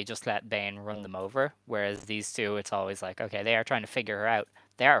 They just let Bane run them over. Whereas these two, it's always like, okay, they are trying to figure her out.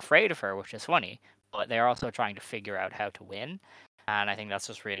 They are afraid of her, which is funny, but they're also trying to figure out how to win. And I think that's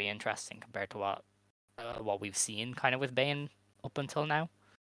just really interesting compared to what we've seen kind of with Bane up until now.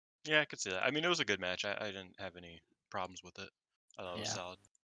 Yeah, I could see that. I mean, it was a good match. I didn't have any problems with it. I thought it was Yeah. solid.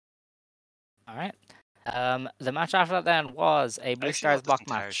 All right. The match after that then was a I Blue actually Stars thought this block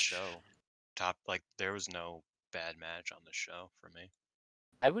entire match. show, like there was no bad match on the show for me.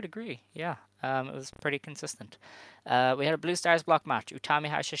 I would agree. Yeah, it was pretty consistent. We had a Blue Stars block match. Utami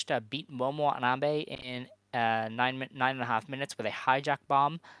Hayashishita beat Momo Watanabe in 9.5 minutes with a hijack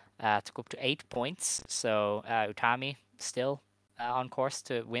bomb to go up to 8 points. So Utami still on course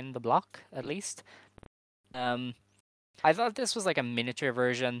to win the block at least. Um, I thought this was like a miniature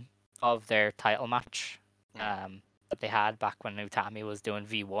version of their title match Hmm. that they had back when Utami was doing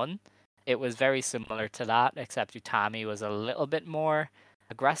V1. It was very similar to that, except Utami was a little bit more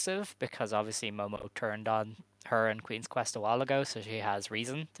aggressive because obviously Momo turned on her in Queen's Quest a while ago, so she has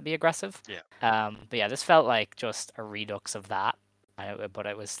reason to be aggressive. Yeah. But yeah, this felt like just a redux of that, but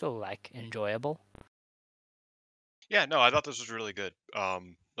it was still like enjoyable. Yeah, no, I thought this was really good.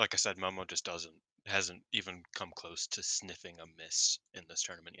 Like I said, Momo just hasn't even come close to sniffing a miss in this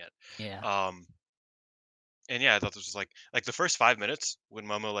tournament yet. Yeah, Um, And yeah, I thought this was like the first 5 minutes when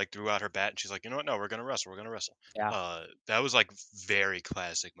Momo like threw out her bat and she's like, you know what? No, we're gonna wrestle. We're gonna wrestle. yeah, That was like very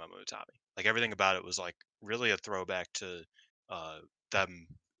classic Momo Utami. Like everything about it was like really a throwback to uh them,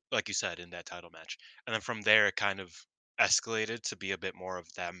 like you said, in that title match. And then from there, it kind of escalated to be a bit more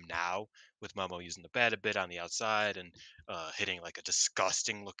of them now, with Momo using the bat a bit on the outside and hitting like a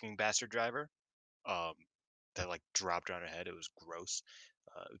disgusting looking bastard driver um, that like dropped on her head. It was gross.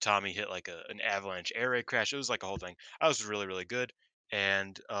 Tommy hit like an avalanche air raid crash. It was like a whole thing. I was really really good,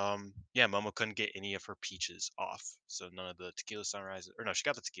 and yeah, Momo couldn't get any of her peaches off. So none of the tequila sunrise, or no, she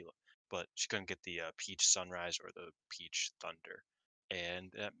got the tequila, but she couldn't get the peach sunrise or the peach thunder,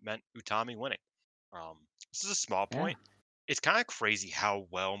 and that meant Utami winning. This is a small yeah. point. It's kind of crazy how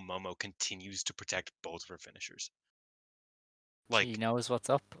well Momo continues to protect both of her finishers. She Like knows what's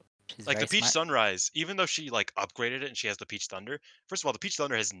up. She's Like the very Peach smart. Sunrise, even though she like upgraded it and she has the Peach Thunder, first of all, the Peach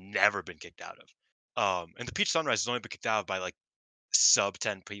Thunder has never been kicked out of. And the Peach Sunrise has only been kicked out of by like sub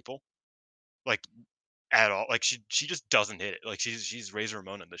 10 people, like at all. Like she just doesn't hit it. Like she's Razor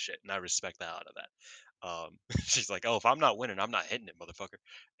Ramon in this shit, and I respect that out of that. She's like, oh, if I'm not winning, I'm not hitting it, motherfucker,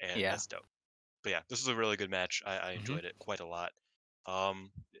 and Yeah. that's dope. But yeah, this was a really good match. I hmm enjoyed it quite a lot.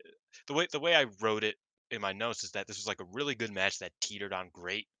 Um, the way I wrote it in my notes is that this was like a really good match that teetered on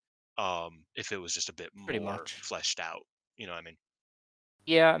great. If it was just a bit Pretty more much. fleshed out, you know what I mean?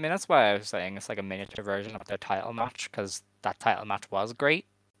 Yeah, I mean that's why I was saying it's like a miniature version of their title match because that title match was great,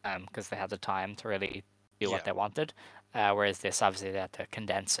 because they had the time to really do what Yeah, they wanted, whereas this obviously they had to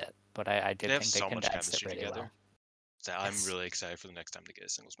condense it, but I they did have think they so much condensed it chemistry really well. together that I'm Yes, really excited for the next time to get a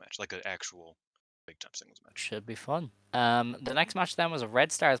singles match, like an actual big time singles match. should be fun. The next match then was a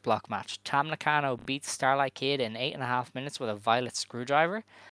Red Stars block match. Tam Nakano beats Starlight Kid in 8.5 minutes with a violet screwdriver.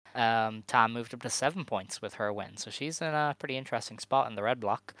 Tam moved up to 7 points with her win, so she's in a pretty interesting spot in the red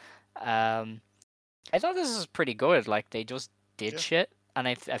block. Um, I thought this was pretty good. Like they just did Yeah, shit, and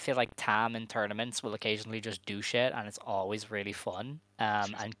I feel like Tam in tournaments will occasionally just do shit, and it's always really fun.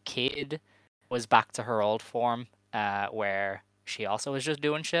 And Kid was back to her old form, where she also was just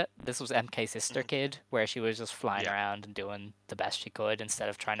doing shit. This was MK Sister mhm. Kid, where she was just flying Yeah. around and doing the best she could instead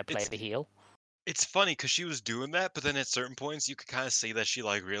of trying to play It's the heel. it's funny because she was doing that, but then at certain points you could kind of see that she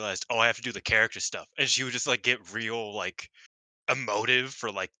like realized, oh, I have to do the character stuff, and she would just like get real like emotive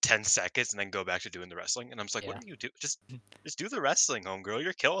for like 10 seconds and then go back to doing the wrestling. And I'm just like, what Yeah, are you doing? Just do the wrestling, homegirl.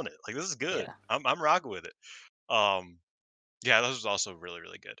 You're killing it. Like this is good. yeah. I'm rocking with it. Um, yeah, that was also really,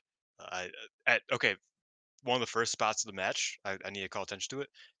 really good. At okay, one of the first spots of the match, I need to call attention to it.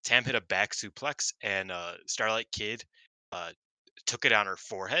 Tam hit a back suplex, and Starlight Kid uh, took it on her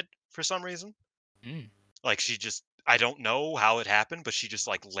forehead for some reason. Mm. Like she just, I don't know how it happened, but she just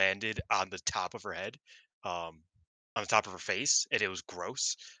like landed on the top of her head, um, on the top of her face, and it was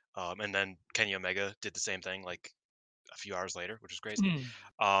gross. And then Kenny Omega did the same thing like a few hours later, which was crazy.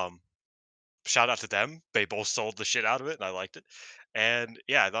 Mm. Um, Shout out to them. They both sold the shit out of it, and I liked it. And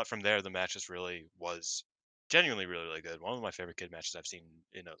yeah, I thought from there the match just really was genuinely really, really good. One of my favorite kid matches I've seen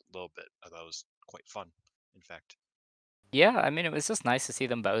in a little bit. I thought it was quite fun, in fact. Yeah, I mean, it was just nice to see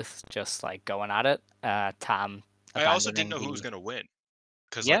them both just like going at it. Tam I also didn't abandoning know who was the gonna win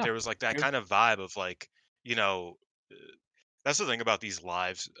because like yeah, there was like that true. kind of vibe of like, you know, uh, that's the thing about these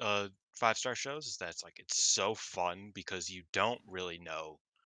live 5-star shows is that it's so fun because you don't really know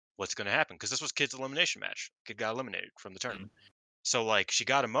what's gonna happen because this was Kid's elimination match. Kid got eliminated from the Mm. tournament. So, like, she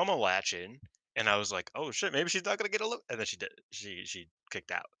got a Momo latch in, and I was like, "Oh shit, maybe she's not gonna get a and then she did. She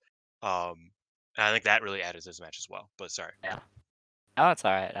kicked out. And I think that really added to this match as well. But sorry, go Yeah. ahead. Oh, it's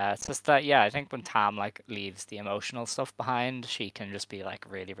all right. It's just that, yeah, I think when Tam like leaves the emotional stuff behind, she can just be like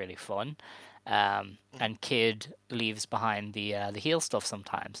really, really fun. Mhm. And Kid leaves behind the heel stuff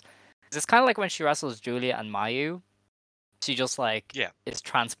sometimes. 'Cause it's kind of like when she wrestles Julia and Mayu, she just like Yeah, is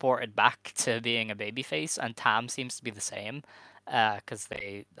transported back to being a babyface, and Tam seems to be the same, because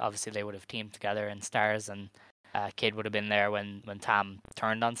they obviously they would have teamed together in Stars, and Kid would have been there when Tam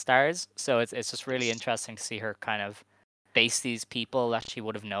turned on Stars. So it's just really yes, interesting to see her kind of face these people that she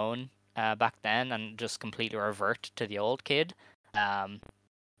would have known back then, and just completely revert to the old Kid. Um,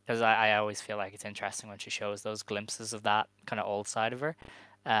 because I always feel like it's interesting when she shows those glimpses of that kind of old side of her.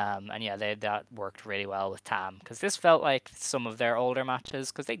 And yeah, that worked really well with Tam because this felt like some of their older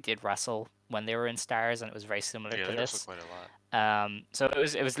matches because they did wrestle when they were in Stars and it was very similar yeah, to they wrestle this. quite a lot. So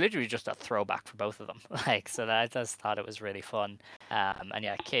it was literally just a throwback for both of them. Like so that I just thought it was really fun. And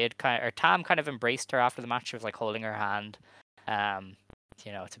yeah, Kid kind or Tam kind of embraced her after the match. She was like holding her hand, um,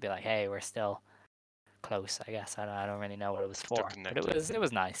 to be like, hey, we're still close, I guess. I don't really know what it was Still for, but it connected. was it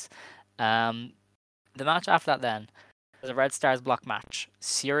was nice. Um, the match after that then was a Red Stars block match.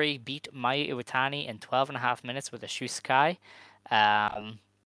 Siri beat Mai Iwatani in 12 and a half minutes with a Shusukai. Um,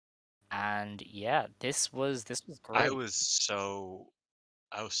 and yeah, this was I great. was so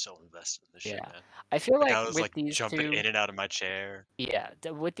I was so invested in this shit, Yeah, man. I feel Like like I was with like these jumping two, in and out of my chair. yeah,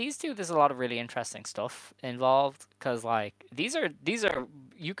 with these two, there's a lot of really interesting stuff involved because like these are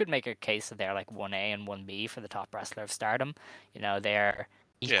you could make a case that they're like 1A and 1B for the top wrestler of Stardom. They're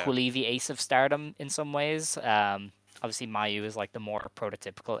Yeah, equally the ace of Stardom in some ways. Obviously Mayu is like the more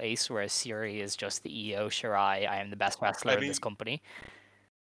prototypical ace, whereas Siri is just the EO Shirai. I am the best I wrestler in this mean, company.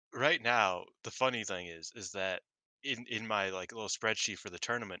 right now, the funny thing is that in my like little spreadsheet for the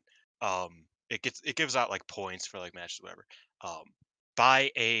tournament, it gives out like points for like matches, whatever. Um,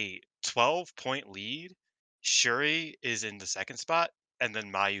 by a 12-point lead, Shuri is in the second spot, and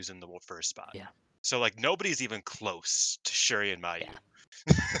then Mayu's in the first spot. Yeah, So like nobody's even close to Shuri and Mayu.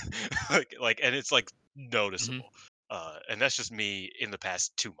 yeah. And it's like hmm noticeable. And that's just me in the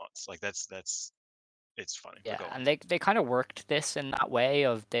past 2 months. Like that's it's funny, but Yeah, go on. and they kind of worked this in that way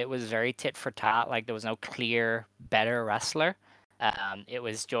of it was very tit for tat. Like there was no clear better wrestler. It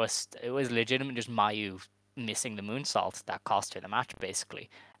was legitimate just Mayu missing the moonsault that cost her the match basically.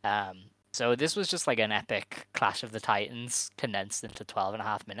 So this was just like an epic Clash of the Titans condensed into 12 and a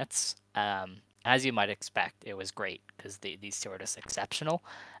half minutes. As you might expect, it was great because these two are just exceptional.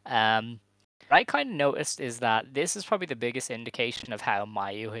 What I kind of noticed is that this is probably the biggest indication of how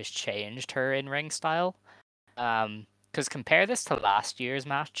Mayu has changed her in ring style. Because compare this to last year's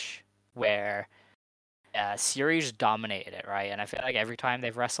match where Suri's dominated it, right? And I feel like every time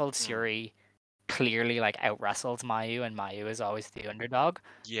they've wrestled, Mm, Suri clearly like out wrestles Mayu, and Mayu is always the underdog.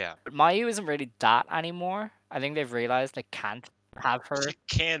 yeah, But Mayu isn't really that anymore. I think they've realized they can't have her. she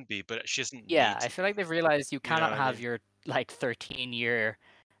can be, but she doesn't Yeah, need I to feel like be. they've realized you You know cannot what I have mean? your like 13-year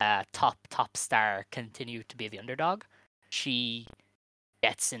top star continue to be the underdog. She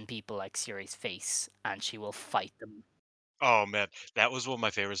gets in people like Suri's face, and she will fight them. Oh man, that was one of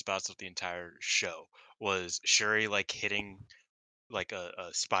my favorite spots of the entire show. Was Shuri like hitting like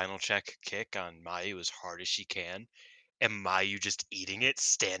a spinal check kick on Mayu as hard as she can, and Mayu just eating it,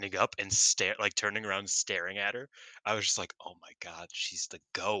 standing up and turning around, and staring at her. I was just like, oh my god, she's the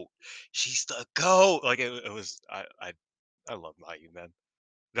goat. She's the goat. Like it was. I love Mayu, man.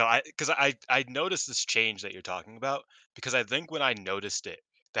 No, because I noticed this change that you're talking about because I think when I noticed it,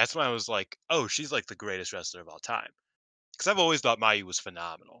 that's when I was like, oh, she's like the greatest wrestler of all time. because I've always thought Mayu was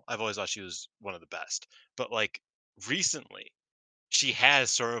phenomenal. I've always thought she was one of the best. But like recently, she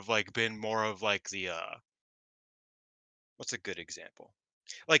has sort of like been more of like the what's a good example?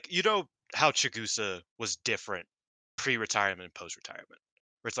 Like, you know how Chigusa was different pre-retirement and post-retirement.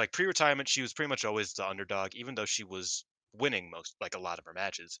 Where it's like pre-retirement, she was pretty much always the underdog, even though she was winning most, like a lot of her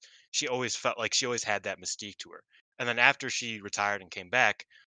matches. She always felt like she always had that mystique to her. And then after she retired and came back,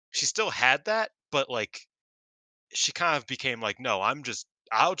 she still had that, but like she kind of became like, no,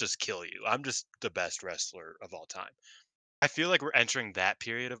 I'll just kill you. I'm just the best wrestler of all time. I feel like we're entering that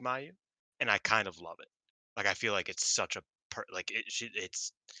period of Mayu, and I kind of love it. Like I feel like it's such a like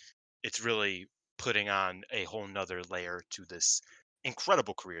it's really putting on a whole nother layer to this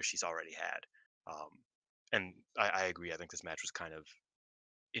incredible career she's already had. Um, and I agree. I think this match was kind of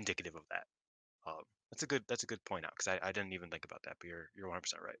indicative of that. That's a good point out because I didn't even think about that, but you're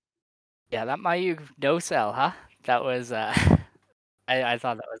 100% right. Yeah, that Mayu no sell, huh? That was I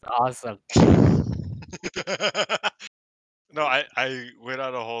thought that was awesome. No, I went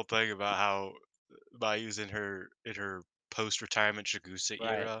on a whole thing about how Mayu's in her post retirement Chigusa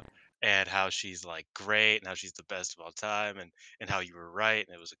Right. era and how she's like great and how she's the best of all time and how you were right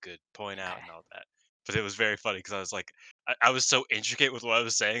and it was a good point out Okay. and all that. But it was very funny because I was like I was so intricate with what I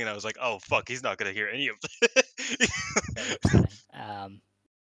was saying and I was like, oh fuck, he's not gonna hear any of this. Very upsetting.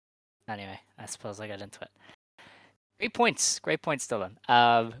 Anyway, I suppose I got into it. Great points. Great points, Dylan.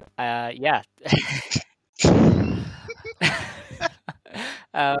 Yeah.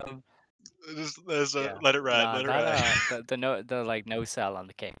 um, yeah. Let it ride, No, let it that ride. the like no sell on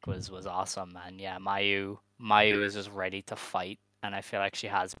the kick was awesome, man. Yeah, Mayu is just ready to fight, and I feel like she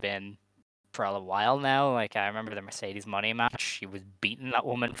has been for a while now. Like I remember the Mercedes Money match, she was beating that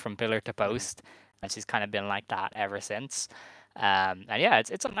woman from pillar to Mhm. post, and she's kind of been like that ever since. And yeah,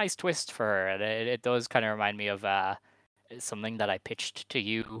 it's a nice twist for her. It does kind of remind me of something that I pitched to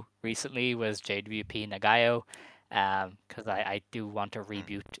you recently was JWP Nagayo, because I do want to Mm.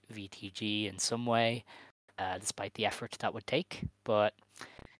 reboot VTG in some way, despite the effort that would take. But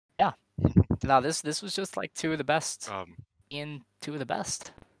yeah, no, this was just like two of the best Um, in two of the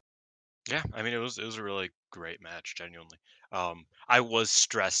best. Yeah, I mean it was a really great match, genuinely. I was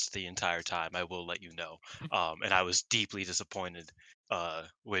stressed the entire time. I will let you know. And I was deeply disappointed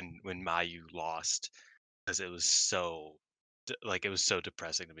when Mayu lost because it was so like it was so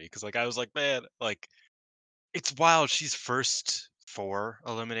depressing to me because like I was like, man, like it's wild. She's first four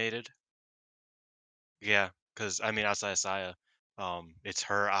eliminated. Yeah, because I mean outside of Saya, it's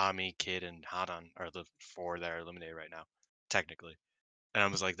her, Ami, Kid, and Hanan are the four that are eliminated right now, technically. And I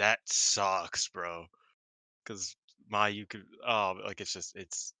was like, that sucks, bro. Because my you could like it's just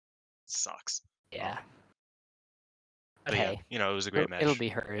sucks. Yeah, Um, but but yeah, hey, you know, it was a great it'll match, be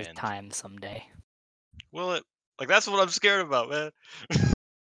her and time someday. will it? Like that's what I'm scared about, man. I don't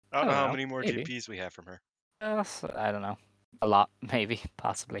I know don't how know, many more maybe. GPs we have from her. I don't know, a lot, maybe,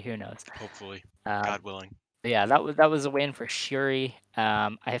 possibly. Who knows? Hopefully, Um, God willing. but yeah, that was a win for Shuri.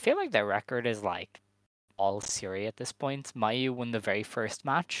 I feel like their record is like all Siri at this point. Mayu won the very first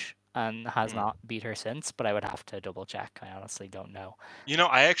match and has Hmm. not beat her since, but I would have to double check. I honestly don't know. You know,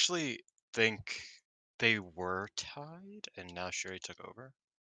 I actually think they were tied, and now Sherry took over.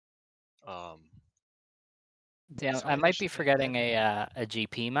 Um, Yeah, so I maybe I might be should pay forgetting attention. a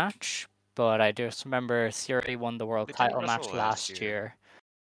GP match, but I just remember Siri won the world They didn't title wrestle match last last year. year,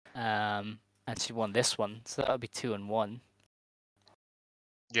 and she won this one, so that would be 2-1.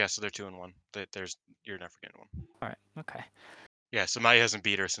 Yeah, so they're 2-1. There's you're not forgetting one. All right, okay. Yeah, so Maya hasn't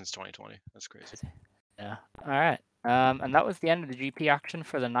beat her since 2020. That's crazy. Yeah. All right. And that was the end of the GP action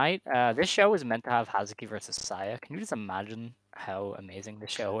for the night. This show was meant to have Hazuki versus Saya. Can you just imagine how amazing the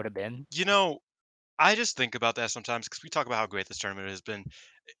show would have been? You know, I just think about that sometimes because we talk about how great this tournament has been.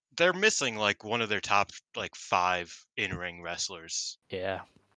 They're missing like one of their top like five in ring wrestlers. Yeah.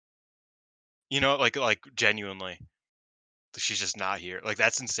 You know, like genuinely, she's just not here. Like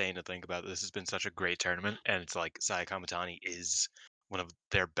that's insane to think about. This has been such a great tournament, and it's like Saya Kamatani is one of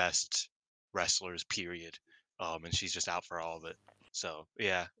their best wrestlers. Period. And she's just out for all of it. So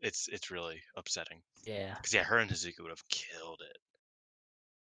yeah, it's really upsetting Yeah. because yeah, her and Hazuki would have killed it.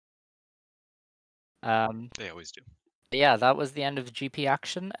 Um, They always do. yeah, that was the end of the GP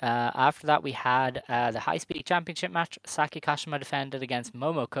action. After that, we had the High Speed Championship match. Saki Kashima defended against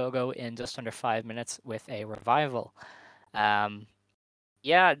Momo Kogo in just under 5 minutes with a revival.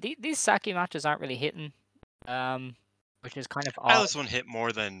 Yeah, these Saki matches aren't really hitting, um, which is kind of I odd. this one hit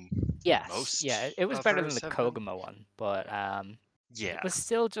more than Yes, most yeah, it was of better than hers the have been. Koguma one, but it Yeah. was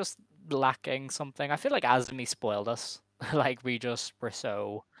still just lacking something. I feel like Azumi spoiled us. Like we just were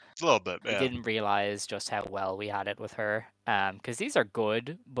so A little bit, we yeah. didn't realize just how well we had it with her. Because these are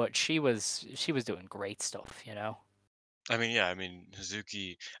good, but she was doing great stuff, you know. I mean, yeah, I mean,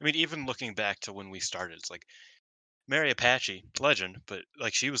 Hazuki. I mean, even looking back to when we started, it's like Mary Apache, legend, but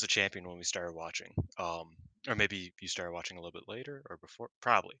like she was a champion when we started watching. Or maybe you started watching a little bit later or before.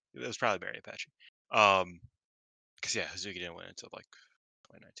 Probably it was probably Mary Apache. Because yeah, Hazuki didn't win until like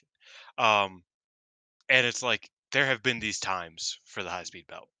 2019. Um, and it's like there have been these times for the high speed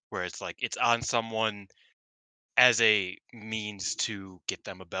belt where it's like it's on someone as a means to get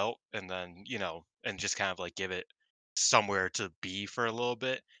them a belt and then, and just kind of like give it somewhere to be for a little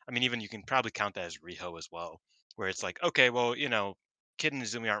bit. I mean, even you can probably count that as Riho as well, where it's like, okay, well, Kid and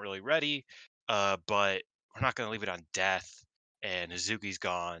Izumi aren't really ready, but we're not going to leave it on death, and Hazuki's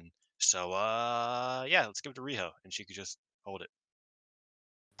gone. So, yeah, let's give it to Riho, and she could just hold it.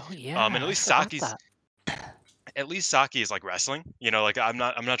 Oh And yeah, at I least forgot Saki's that. at least Saki is like wrestling. Like I'm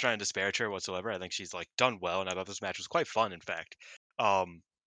not trying to disparage her whatsoever. I think she's like done well, and I thought this match was quite fun, in fact. Um,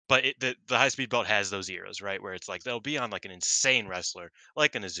 but the high speed belt has those eras, right, where it's like they'll be on like an insane wrestler,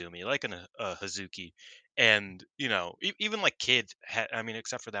 like an Azumi, like a Hazuki, and even like Kid had, I mean,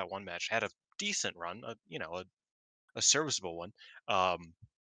 except for that one match, had a decent run, a serviceable one. Um,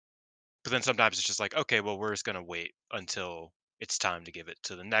 but then sometimes it's just like, okay, well, we're just gonna wait until it's time to give it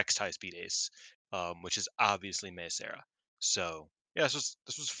to the next high speed ace, which is obviously Meisera. So yeah, this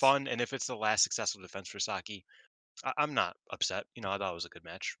was fun, and if it's the last successful defense for Saki, I'm not upset. I thought it was a good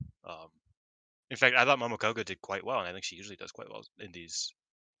match. Um, in fact, I thought Momokoga did quite well, and I think she usually does quite well in these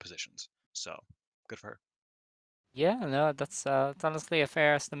positions. So good for her. Yeah, no, that's honestly a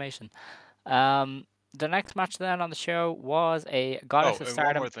fair estimation. Um, the next match then on the show was a Oh, Goddess of and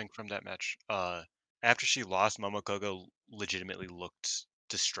one more Stardom. thing from that match. After she lost, Momokoga legitimately looked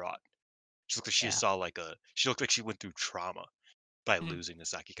distraught. Yeah. She looked like she went through trauma by Mhm. losing to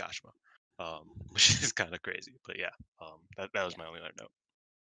Saki Kashima, which is kind of crazy. But yeah, that was Yeah. my only other note.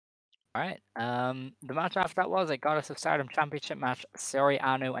 All right. The match after that was a Goddess of Stardom championship match. Sori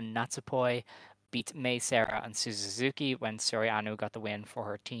Anu and Natsupoi beat Mei Seira and Suzuki when Sori Anu got the win for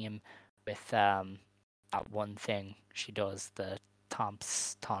her team with that one thing she does, the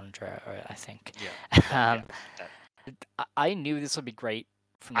Tomps Tundra, or I think. Yeah, yeah. um, That, I knew this would be great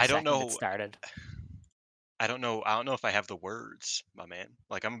from the I don't second it know. started. I don't know. I don't know if I have the words, my man.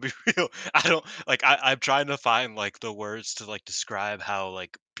 Like I'm gonna be real. I don't like. I'm trying to find like the words to like describe how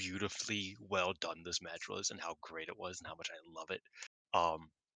like beautifully well done this match was and how great it was and how much I love it. Um.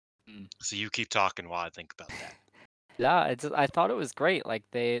 Mm. So you keep talking while I think about that. Yeah, I thought it was great. Like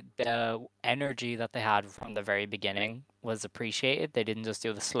the energy that they had from the very beginning was appreciated. They didn't just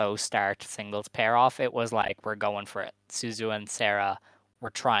do the slow start singles pair off. It was like we're going for it. Suzu and Sarah were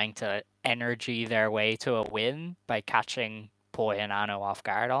trying to energy their way to a win by catching Poi and Ano off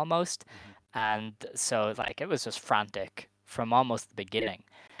guard almost. Mhm. And so like it was just frantic from almost the beginning.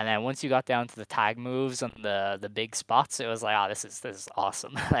 And then once you got down to the tag moves and the big spots, it was like, oh, this is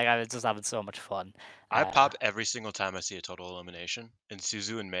awesome. Like I was just having so much fun. I Uh, pop every single time I see a total elimination, and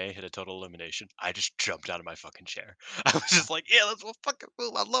Suzu and May hit a total elimination. I just jumped out of my fucking chair. I was just like, "Yeah, let's go fucking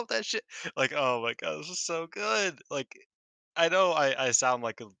move! I love that shit!" Like, oh my god, this is so good. Like, I know I sound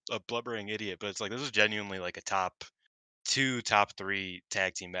like a blubbering idiot, but it's like this is genuinely like a top two, top three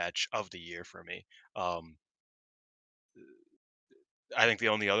tag team match of the year for me. Um, I think the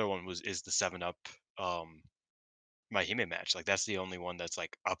only other one is the Seven Up my Hime match. Like that's the only one that's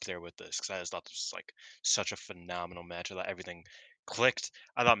like up there with this because I just thought this was like such a phenomenal match. I thought everything clicked.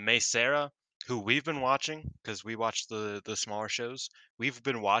 I thought May Sarah, who we've been watching because we watch the smaller shows, we've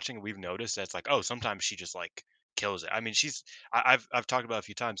been watching and we've noticed that it's like, oh, sometimes she just like kills it. I mean, I've talked about it a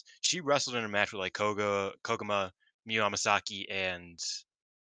few times. She wrestled in a match with like Kogama, Miyu Amasaki, and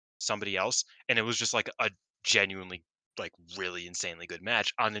somebody else, and it was just like a genuinely like really insanely good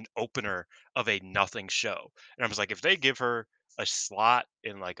match on an opener of a nothing show. And I was like, if they give her a slot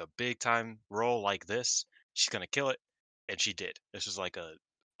in like a big time role like this, she's gonna kill it. And she did. This was like a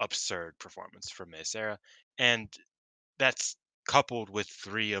absurd performance from May Sarah. And that's coupled with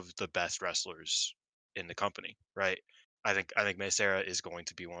three of the best wrestlers in the company, right? I think May Sarah is going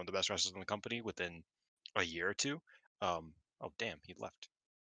to be one of the best wrestlers in the company within a year or two. Oh damn, he left.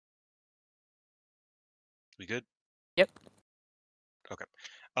 We good? yep. Okay.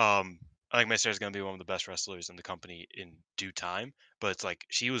 I think Meister is going to be one of the best wrestlers in the company in due time, but it's like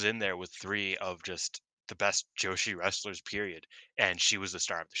she was in there with three of just the best Joshi wrestlers, period, and she was the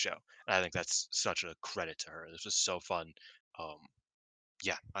star of the show. And I think that's such a credit to her. This was so fun. Um,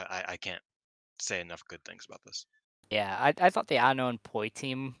 yeah, I can't say enough good things about this. Yeah, I thought the Ano and Poi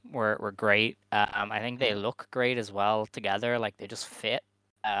team were great. I think they Mhm. look great as well together. Like they just fit.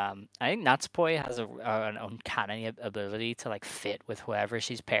 I think Natsupoi has an uncanny ability to like fit with whoever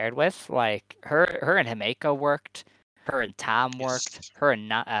she's paired with. Like her and Himeka worked. Her and Tam worked. Yes. Her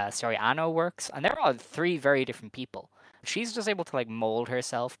and Ano works, and they're all three very different people. She's just able to like mold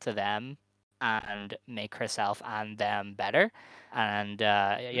herself to them and make herself and them better. And Who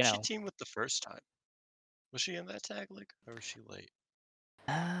did she team with the first time? Was she in that tag league or was she late?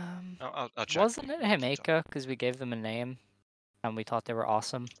 um. I'll check. Wasn't You it can keep talking. Himeka? Because we gave them a name and we thought they were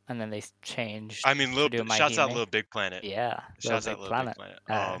awesome, and then they changed I mean, to do shouts out Mahime. Little Big Planet. Yeah, Little Shouts out Big Little Big Planet.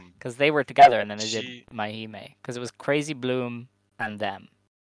 Planet. Because they were together, and then they did She Mahime. Because it was Crazy Bloom and them.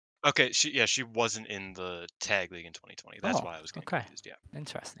 okay. She wasn't in the tag league in 2020. That's Oh, why I was getting okay. confused. Yeah.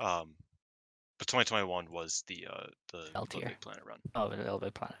 Interesting. Um, but 2021 was the L Little tier. Big Planet run. Oh, a Little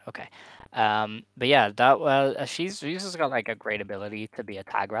Big Planet. Okay. But yeah, that she's just got like a great ability to be a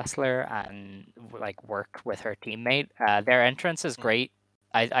tag wrestler and like work with her teammate. Their entrance is Mhm. great.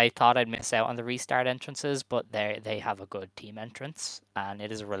 I thought I'd miss out on the restart entrances, but they have a good team entrance and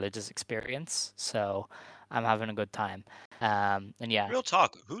it is a religious experience. So I'm having a good time. And yeah, Real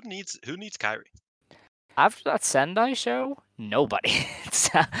talk. Who needs Kyrie? after that Sendai show, nobody.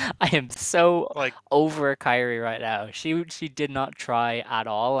 I am so Like, over Kyrie right now. She did not try at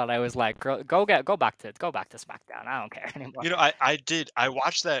all, and I was like, "Girl, go back to SmackDown. I don't care anymore." I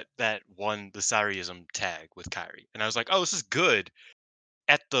watched that one the Sariism tag with Kyrie, and I was like, oh, this is good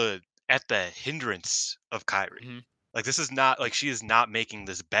at the hindrance of Kyrie. Hmm. Like this is not like she is not making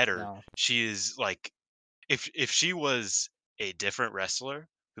this better. No. She is like if she was a different wrestler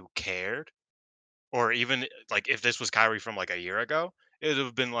who cared, or even like if this was Kyrie from like a year ago, it would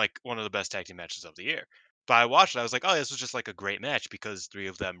have been like one of the best tag team matches of the year. But I watched it, I was like, oh, this was just like a great match because three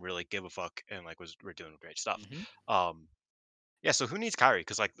of them really give a fuck and like were doing great stuff. Hmm. Um, yeah, so who needs Kyrie?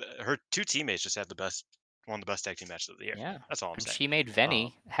 Because like her two teammates just had one of the best tag team matches of the year. Yeah, That's all I'm and saying. she made Um,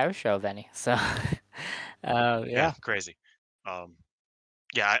 Venny house show Venny. So, yeah, yeah, crazy. Um,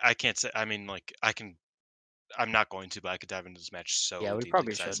 yeah, I can't say. I mean, like I can. I'm not going to, but I could dive into this match yeah, so we deeply probably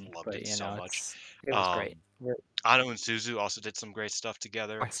because I just shouldn't, loved but it so much. it was great. Um, Ano and Suzu also did some great stuff Of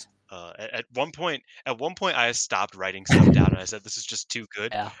together. course. At one point, I stopped writing stuff down, and I said, "This is just too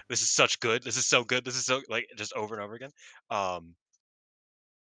good. Yeah. This is such good. This is so good. This is so like just over and over again."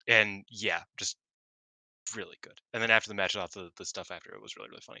 And yeah, just really good. And then after the match, off the stuff after it was really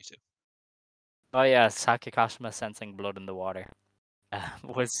really funny too. Oh yeah, Saki Kashima sensing blood in the water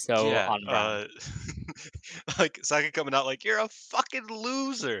was so Yeah, on brand. like Saka coming out like you're a fucking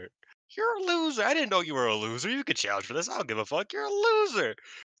loser. You're a loser. I didn't know you were a loser. You could challenge for this. I don't give a fuck. You're a loser.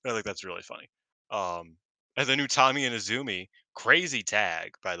 I think that's really funny. And the new Tommy and Izumi, crazy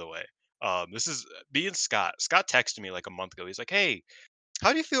tag, by the way. This is me and Scott. Scott texted me like a month ago. He's like, "Hey,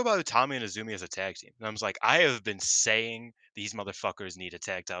 how do you feel about Tommy and Izumi as a tag team?" And I was like, "I have been saying these motherfuckers need a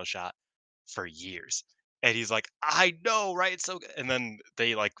tag title shot for years." And he's like, "I know, right? It's so good." And then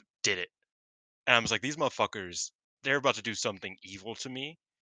they like did it. And I was like, "These motherfuckers, they're about to do something evil to me."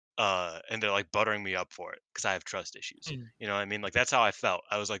 And they're like buttering me up for it because I have trust issues. Mm. You know what I mean? Like that's how I felt.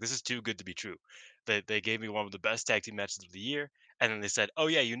 I was like, this is too good to be true. They gave me one of the best tag team matches of the year, and then they said, "Oh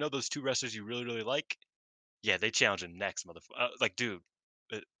yeah, you know those two wrestlers you really really like? Yeah, they challenge him next, motherfucker." Like, dude,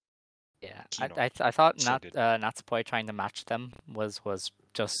 uh, Yeah, Kino, I thought so good. Natsupoi trying to match them was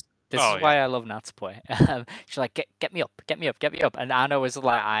just this Oh is yeah, why I love Natsupoi. She's like, get me up, get me up, get me up, and Anna was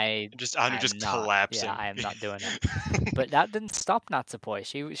like, and just Anu I'm just not, yeah, collapsing. I am not doing it. But that didn't stop Natsupoi.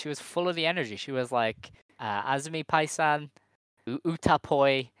 She was full of the energy. She was like, Azumi Paisan,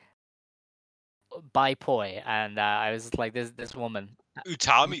 Utapoi, Baipoi, and I was like, this woman,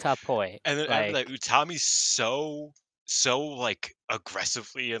 Utami, Utapoi, and then after that, like, Utami's so like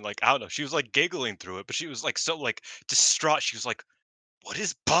aggressively and like I don't know, she was like giggling through it, but she was like so like distraught. She was like, "What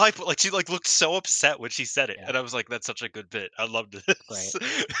is Bible?" Like she like looked so upset when she said it, yeah, and I was like, "That's such a good bit. I loved great. this."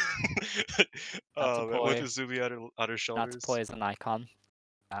 With Natsupoi, Izumi on her shoulders. Natsupoi is an icon.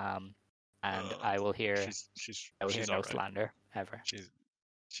 Um, and Uh, I will hear she's all no right. slander ever. She's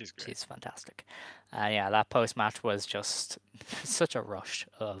she's great. She's fantastic. Yeah, that post match was just such a rush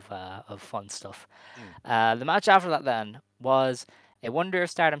of fun stuff. Mm. The match after that then was a Wonder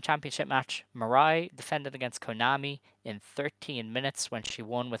Stardom Championship match. Mirai defended against Konami in 13 minutes when she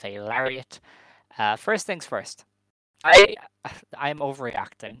won with a lariat. First things first, I I'm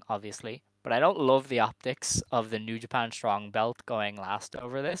overreacting, obviously, but I don't love the optics of the New Japan Strong Belt going last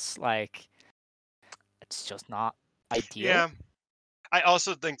over this. Like, it's just not ideal. Yeah, I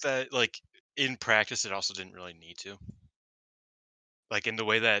also think that like in practice, it also didn't really need to. Like in the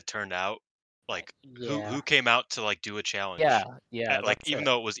way that it turned out, Like Yeah. who came out to like do a challenge? Yeah, yeah, Like that's it. even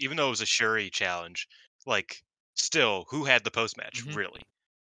though it was a Shuri challenge, like still who had the post match Mhm. really?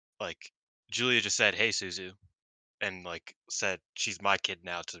 Like Julia just said, "Hey Suzu," and like said she's my kid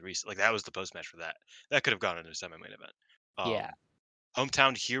now to Reese. Like that was the post match for that. That could have gone into a semi main event. Yeah,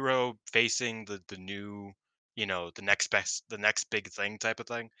 Hometown hero facing the new, the next big thing type of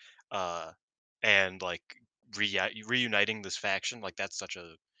thing, uh, and like reuniting this faction. Like that's such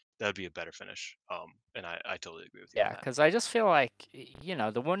a that would be a better finish. And I totally agree with you on yeah, that. because I just feel like,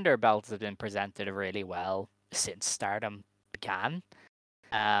 the Wonder Belts have been presented really well since Stardom began.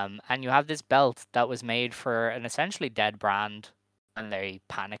 And you have this belt that was made for an essentially dead brand, and they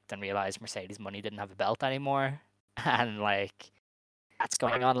panicked and realized Mercedes Money didn't have a belt anymore. And like that's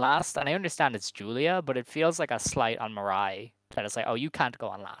going on last. And I understand it's Julia, but it feels like a slight on Mirai that it's like, oh, you can't go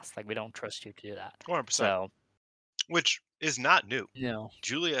on last. Like we don't trust you to do that. 100%, So which is not new. no,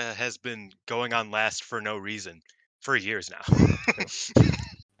 Julia has been going on last for no reason for years now. true.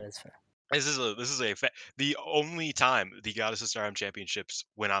 That is fair. The only time the Goddess of Stardom Championships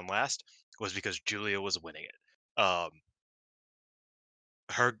went on last was because Julia was winning it.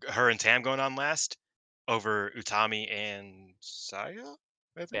 Her and Tam going on last over Utami and Saya,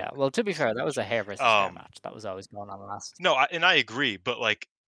 I Yeah. think. Well, to be What's the fair, that was match? a hair versus hair Um, match. That was always going on last. no, I agree, but like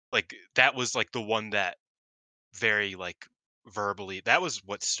that was like the one that very like verbally that was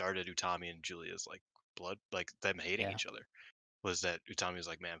what started Utami and Julia's like blood, like them hating Yeah. each other. Was that Utami was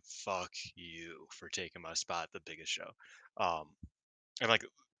like, man, fuck you for taking my spot at the biggest show. Um, and like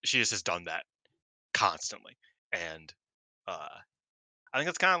she just has done that constantly, and I think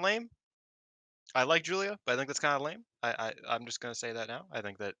that's kind of lame. I like Julia, but I think that's kind of lame. I'm just gonna say that now. I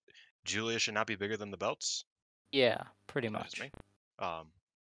think that Julia should not be bigger than the belts. Yeah. Pretty That's just much. me. Um,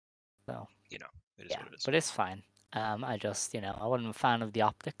 So. you know, it is Yeah, what it is. but it's fine. I just, I wasn't a fan of the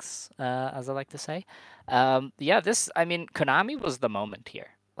optics, as I like to say. Yeah, I mean, Konami was the moment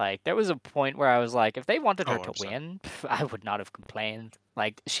here. Like, there was a point where I was like, if they wanted Oh, her to 100%. win, I would not have complained.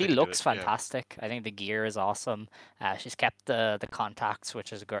 Like, They she could do it. looks Yeah. fantastic. I think the gear is awesome. She's kept the contacts,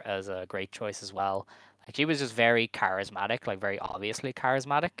 which is as a great choice as well. Like, she was just very charismatic, like very obviously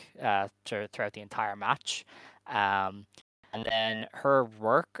charismatic, throughout the entire match. Um, and then her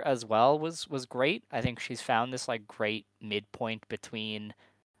work as well was great. I think she's found this like great midpoint between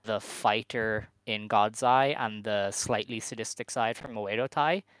the fighter in God's Eye and the slightly sadistic side from Moedo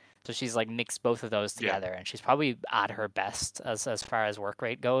Tai. So she's like mixed both of those Yeah. together, and she's probably at her best as far as work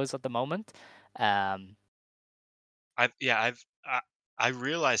rate goes at the moment. Um, I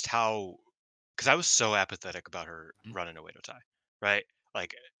realized how because I was so apathetic about her mm, running away to tie, right?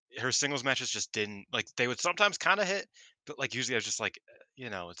 Like her singles matches just didn't like they would sometimes kind of hit, but like usually I was just like,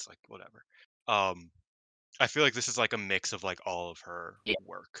 it's like whatever. Um, I feel like this is like a mix of like all of her yeah,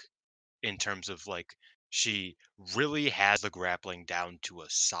 work in terms of like she really has the grappling down to a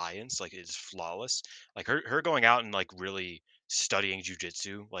science, like it is flawless. Like her going out and like really studying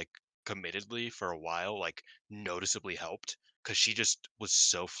jujitsu like committedly for a while like noticeably helped because she just was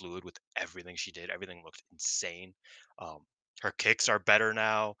so fluid with everything she did. Everything looked insane. um Her kicks are better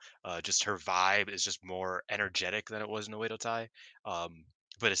now. Just her vibe is just more energetic than it was in Oedo Tai.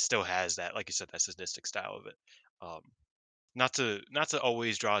 But it still has that, like you said, that sadistic style of it. um not to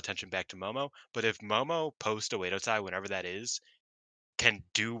always draw attention back to Momo, but if Momo post Oedo Tai, whenever that is, can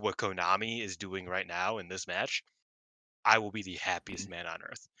do what Konami is doing right now in this match, I will be the happiest mm, man on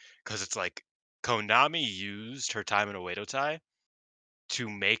earth. Because it's like Konami used her time in Oedo Tai to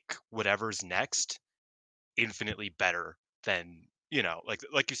make whatever's next infinitely better than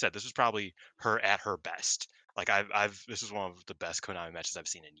like you said, this was probably her at her best. Like I've this is one of the best Konami matches I've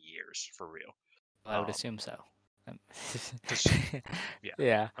seen in years for real. I would Um, assume so. Um, because Yeah.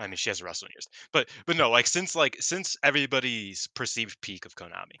 yeah, I mean, she hasn't wrestled in years. But no, since everybody's perceived peak of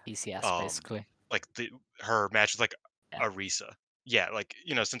Konami, PCS um, basically. like her match with like Yeah, Arisa. Yeah, like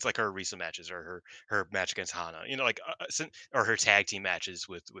since like her Arisa matches or her match against Hana, like or her tag team matches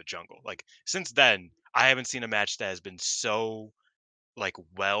with Jungle. Like since then, I haven't seen a match that has been so like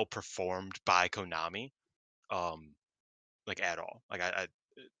well performed by Konami, um, like at all. Like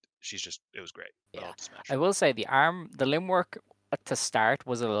she's just it was great. I yeah. love this match. I will say the limb work to start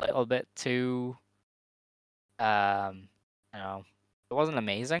was a little bit too Um, you know, it wasn't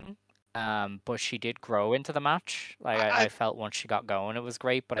amazing. But she did grow into the match. Like I I felt once she got going, it was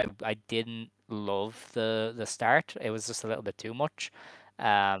great. But I didn't love the start. It was just a little bit too much.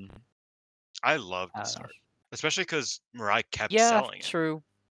 Um, I loved I the don't know. start, especially because Mirai kept Yeah, selling it. true.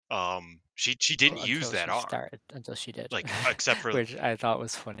 She didn't use until that she arm, started, until she did, like, except for which I thought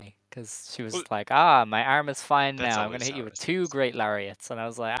was funny because she well, was like, "Ah, my arm is fine that's now. I'm gonna always hit how you with two wrestlers. great lariats," and I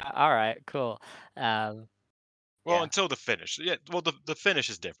was like, "All right, cool." Um, Well, yeah, until the finish. Yeah, well, the finish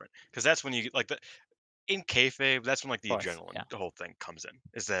is different because that's when you get like the in kayfabe. That's when like of the course, adrenaline, yeah, the whole thing comes in.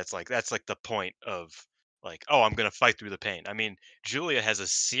 Is that it's like that's like the point of like, oh, I'm gonna fight through the pain. I mean, Julia has a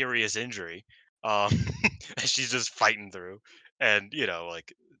serious injury, um, and she's just fighting through, and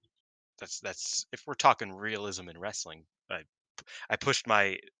like that's if we're talking realism in wrestling. I pushed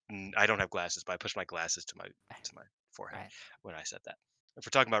my I don't have glasses, but I pushed my glasses to my forehead right, when I said that. If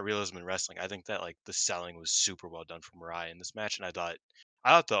we're talking about realism in wrestling, I think that like the selling was super well done from Mariah in this match, and I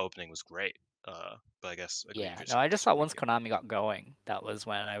thought the opening was great. But I guess agree to yeah. No, I just thought disagree once here. Konami got going, that was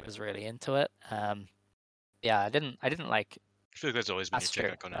when I was really into it. Yeah, I didn't like. I feel like that's always been your That's take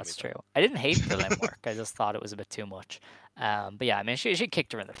true. on Konami, That's true. I didn't hate the limb work. I just thought it was a bit too much. But yeah, I mean, she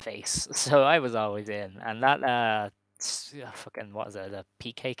kicked her in the face, so I was always in. And that fucking what was it? A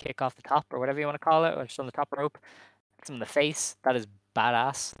PK kick off the top or whatever you want to call it, or just on the top rope, hits him in the face. That is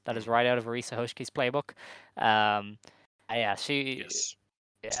badass. That is though. right out of Arisa Hoshki's playbook. Yeah, she Yes,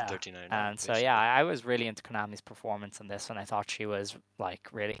 it's yeah. 1399 And so yeah, basically. I was really into Konami's performance in this, and I thought she was like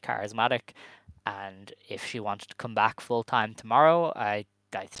really charismatic. And if she wanted to come back full time tomorrow,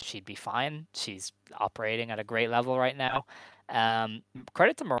 she'd be fine. She's operating at a great level right now.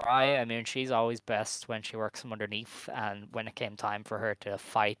 Credit to Mariah. I mean, she's always best when she works from underneath. And when it came time for her to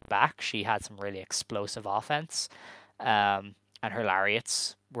fight back, she had some really explosive offense. And her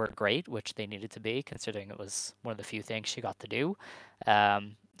lariats were great, which they needed to be, considering it was one of the few things she got to do.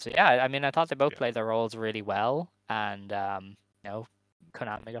 So yeah, I mean, I thought they both Yeah, played their roles really well, and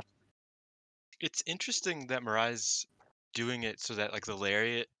Konami got. it's interesting that Mirai's doing it so that like the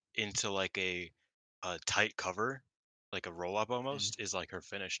lariat into like a tight cover, like a roll up Mm. almost, is like her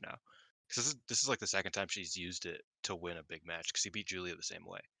finish now. Because this is like the second time she's used it to win a big match. Because he beat Julia the same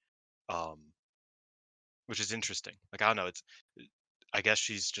way, um, which is interesting. Like I don't know, I guess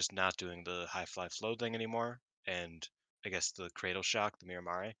she's just not doing the high fly flow thing anymore, and I guess the cradle shock, the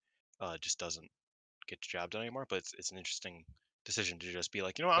Miramare, just doesn't get the job done anymore. But it's an interesting decision to just be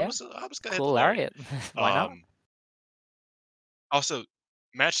like, Yeah, I'm just gonna hit the cool lariat. lariat. Why not? Um, Also,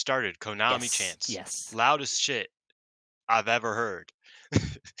 match started, Konami Yes, chants. yes. Loudest shit I've ever heard.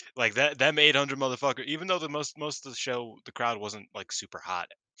 Like that 800 motherfucker, even though the most of the show, the crowd wasn't like super hot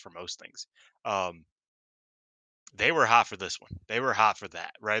for most things. Um, they were hot for this one. They were hot for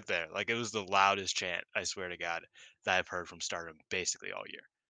that right there. Like it was the loudest chant, I swear to God, that I've heard from Stardom basically all year.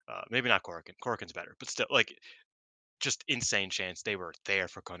 Maybe not Corkin. Corkin's better, but still, like just insane chants. They were there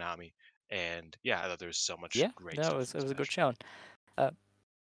for Konami, and yeah, I thought there was so much Yeah, great no, stuff in it this was a good match. showing. Uh,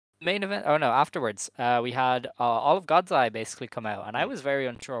 Main event. Oh no, afterwards, we had all of God's Eye basically come out, and I Mm. was very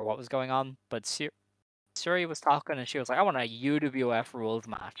unsure what was going on. But Suri was talking, and she was like, "I want a UWF rules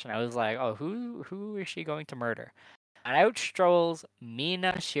match," and I was like, "Oh, who is she going to murder?" And out strolls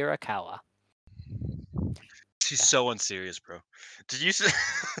Mina Shirakawa. She's Yeah, so unserious, bro. Did you see?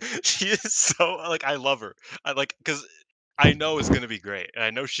 She is so like I love her. I like because I know it's gonna be great, and I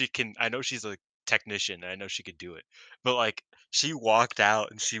know she can. I know she's a technician, and I know she could do it. But like she walked out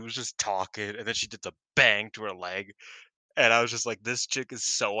and she was just talking, and then she did the bang to her leg, and I was just like, this chick is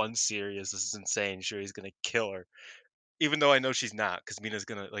so unserious. This is insane. Sure, he's gonna kill her, even though I know she's not, because Mina's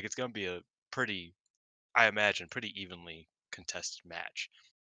gonna like it's gonna be a pretty, I imagine, pretty evenly contested match.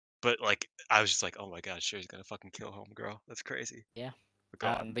 But like I was just like, oh my god, sure he's gonna fucking kill homegirl. That's crazy. yeah. But go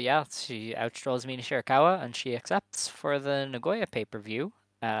on. But yeah, she outstrolls Mina Shirakawa, and she accepts for the Nagoya pay-per-view.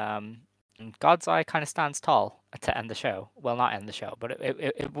 And God's Eye kind of stands tall to end the show. Well, not end the show, but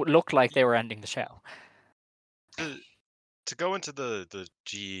it would look like they were ending the show. To to go into the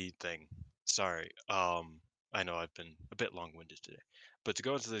G thing. Sorry. I know I've been a bit long-winded today. But to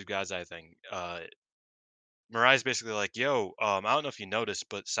go into the God's Eye thing, Mirai's basically like, yo, I don't know if you noticed,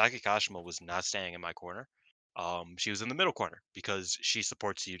 but Saki Kashima was not staying in my corner. She was in the middle corner because she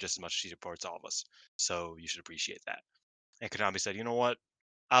supports you just as much as she supports all of us. So you should appreciate that. And Konami said, "You know what?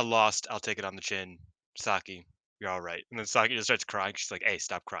 I lost. I'll take it on the chin. Saki, you're all right." And then Saki just starts crying. She's like, "Hey,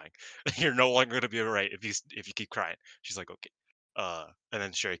 stop crying. You're no longer gonna be all right if you keep crying." She's like, "Okay." And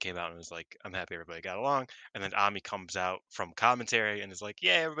then Sherry came out and was like, "I'm happy everybody got along." And then Ami comes out from commentary and is like,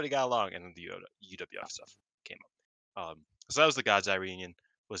 "Yeah, everybody got along." And then the UWF stuff came up. So that was the God's Eye reunion.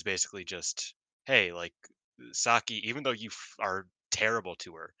 Was basically just, hey, like Saki, even though are terrible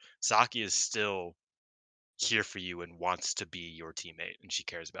to her, Saki is still here for you and wants to be your teammate and she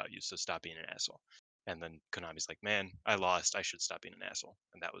cares about you, so stop being an asshole. And then Konami's like, man, I lost, I should stop being an asshole.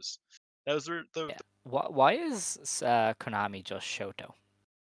 And that was Yeah. Why is Konami just Shoto?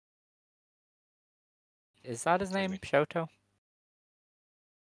 Is that his What do you name? mean? Shoto?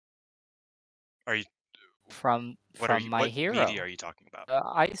 Are you From My what media Hero, are you talking about? the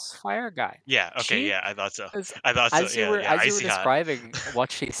ice fire guy. Yeah, okay, She yeah, I thought so. was I thought so. Yeah, yeah, as you were Icy Hot. describing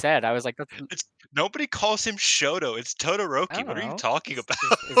what she said, I was like, that's It's nobody calls him Shoto. It's I Todoroki. don't What are you know. talking Is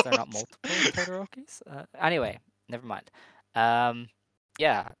there not about? multiple Todorokis? Anyway, never mind. Um,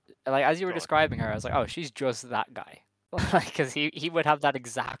 yeah, like as you were Go on. describing her, I was like, oh, she's just that guy. Like, because he would have that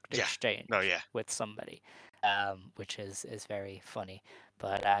exact Yeah. No, exchange yeah. with somebody, which is very funny.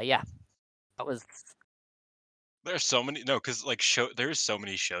 But yeah, that was There's so many no, because like there's so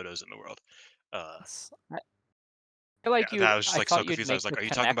many Shotos in the world. Uh I feel like yeah, that I was just I like so thought you'd confused. I make was the like, are you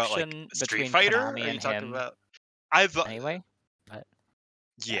talking about like connection Street between Fighter? Are Konami you and talking him about I thought anyway. But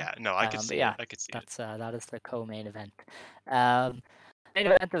yeah, yeah, no, I could but see it. yeah, I could see it. that is the co-main event. Um, Main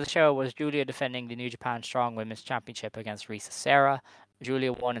event of the show was Julia defending the New Japan Strong Women's Championship against Risa Sera.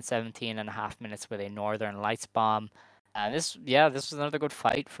 Julia won in 17.5 minutes with a Northern Lights bomb. This was another good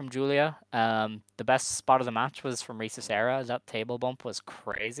fight from Julia. The best spot of the match was from Risa Sera. That table bump was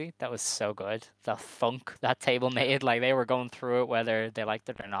crazy. That was so good. The funk that table Yeah. made, like they were going through it whether they liked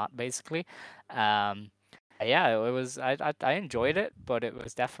it or not, basically. Um, yeah, it was. I enjoyed it, but it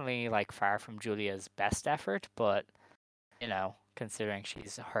was definitely like far from Julia's best effort. But considering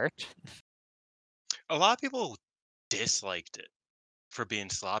she's hurt. A lot of people disliked it for being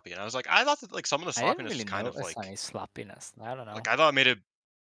sloppy. And I was like, I thought that like some of the I didn't sloppiness really was kind of notice any sloppiness. I don't like know. I thought it made it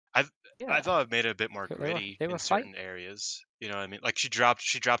I I Yeah, thought it made it a bit more they were gritty they in were fighting. certain areas. You know what I mean? Like she dropped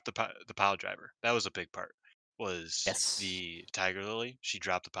the pile driver. That was a big part. Was Yes. the Tiger Lily? She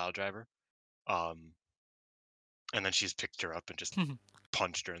dropped the pile driver. Um, and then she's picked her up and just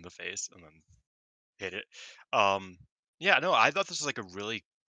punched her in the face and then hit it. Um, yeah, no, I thought this was like a really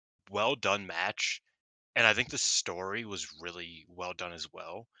well done match, and I think the story was really well done as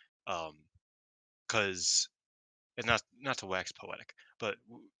well. Because and not to wax poetic, but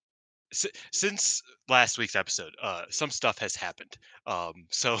since last week's episode, some stuff has happened.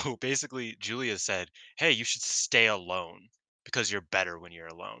 So basically, Julia said, "Hey, you should stay alone because you're better when you're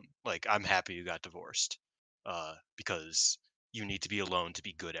alone. Like, I'm happy you got divorced, because you need to be alone to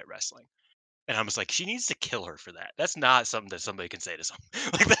be good at wrestling." And I was like, she needs to kill her for that. That's not something that somebody can say to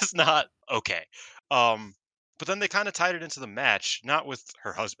someone. Like, that's not okay. Um, but then they kind of tied it into the match, not with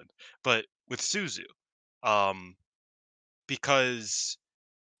her husband, but with Suzu, um, because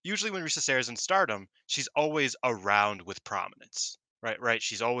usually when Risa Sera's in Stardom, she's always around with prominence. Right.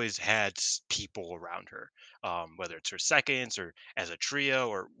 She's always had people around her, whether it's her seconds or as a trio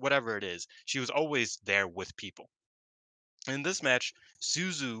or whatever it is. She was always there with people. In this match,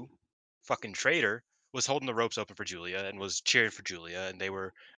 Suzu, fucking traitor, was holding the ropes open for Julia and was cheering for Julia, and they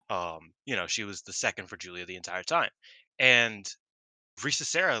were, she was the second for Julia the entire time, and Risa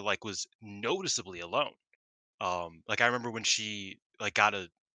Sera like was noticeably alone. Like I remember when she like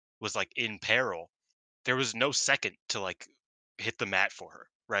was like in peril, there was no second to like hit the mat for her,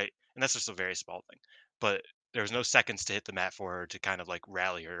 right? And that's just a very small thing. But there was no seconds to hit the mat for her to kind of like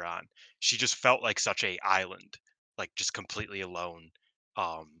rally her on. She just felt like such a island, like just completely alone.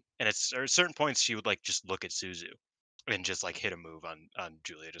 And at certain points she would like just look at Suzu and just like hit a move on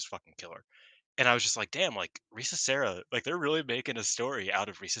Julia, just fucking kill her. And I was just like, damn, like Risa Sera, like they're really making a story out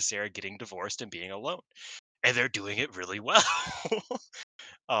of Risa Sera getting divorced and being alone. And they're doing it really well.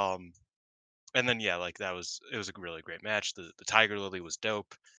 um and then yeah, like it was a really great match. The Tiger Lily was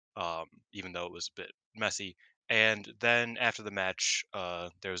dope, even though it was a bit messy. And then after the match,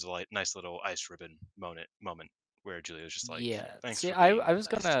 there was a nice little ice ribbon moment where Julia was just like, Yeah. "Thanks See, for I being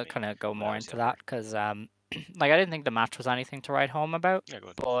was nice to gonna me kind of go when I more was into younger." that because like I didn't think the match was anything to write home about, Yeah, go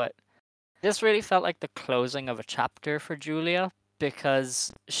ahead. but this really felt like the closing of a chapter for Julia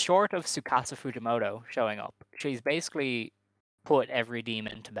because short of Tsukasa Fujimoto showing up, she's basically put every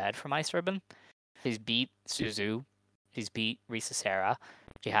demon to bed from Ice Ribbon. She's beat Suzu. She's beat Risa Sera.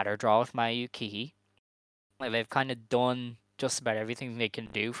 She had her draw with Mayu Kihi. Like they've kind of done just about everything they can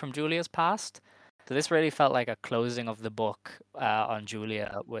do from Julia's past. So this really felt like a closing of the book on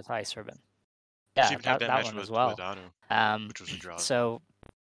Julia with Ice Ribbon. She Yeah, even had that that that match one as with well. Anu, Um, which was a draw as well. so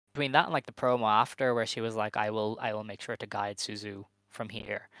between that and like the promo after, where she was like, "I will make sure to guide Suzu from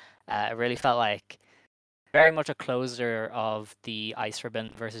here." It really felt like very much a closer of the Ice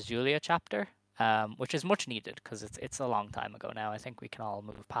Ribbon versus Julia chapter, which is much needed because it's a long time ago now. I think we can all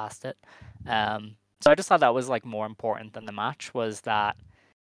move past it. So I just thought that was like more important than the match was that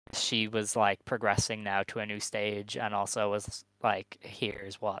she was like progressing now to a new stage and also was like,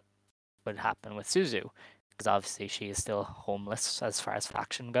 here's what would happen with Suzu. Because obviously she is still homeless as far as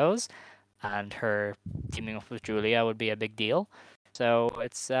faction goes, and her teaming up with Julia would be a big deal. So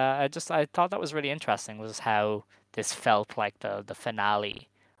it's I thought that was really interesting was how this felt like the finale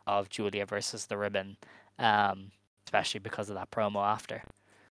of Julia versus the Ribbon, um, especially because of that promo after.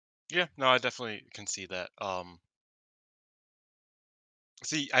 Yeah, no, I definitely can see that.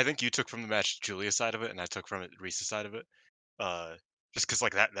 See, I think you took from the match Julia's side of it, and I took from it Reese's side of it. Uh, just because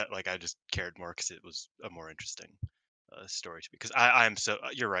like that like I just cared more because it was a more interesting story to me. Because I'm so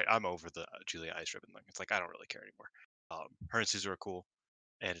you're right. I'm over the Julia Ice Ribbon thing. It's like I don't really care anymore. Her and Suzu are cool,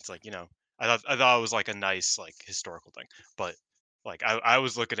 and it's like I thought it was like a nice like historical thing, but like I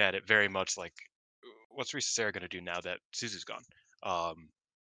was looking at it very much like what's Risa Sarah gonna do now that Suzu's gone? Um,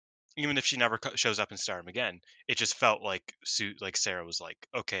 Even if she never shows up in Stardom again, it just felt like like Sarah was like,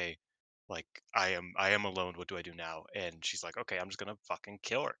 okay, like I am alone. What do I do now? And she's like, okay, I'm just gonna fucking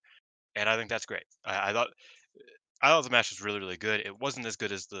kill her. And I think that's great. I thought the match was really really good. It wasn't as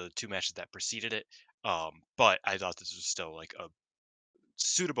good as the two matches that preceded it, but I thought this was still like a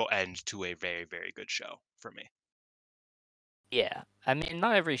suitable end to a very very good show for me. Yeah, I mean,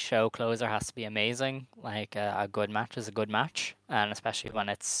 not every show closer has to be amazing. Like a good match is a good match, and especially when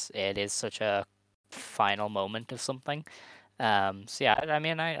it is such a final moment of something. So yeah, I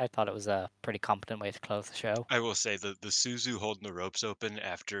mean, I thought it was a pretty competent way to close the show. I will say the Suzu holding the ropes open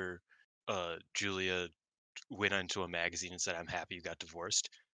after Julia went into a magazine and said, "I'm happy you got divorced."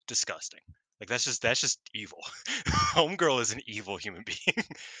 Disgusting. Like that's just evil. Homegirl is an evil human being.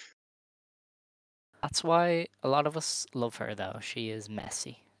 That's why a lot of us love her, though. She is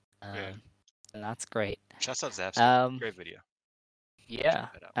messy, Yeah. um, and that's great. Shouts out Zapsky. Um, Great video. Check yeah,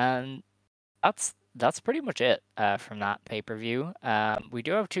 that out. and that's pretty much it from that pay per view. We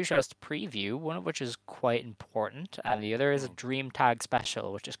do have two shows to preview, one of which is quite important, and the other is a Mm. Dream Tag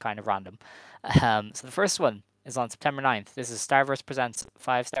special, which is kind of random. So the first one is on September 9th. This is Starverse Presents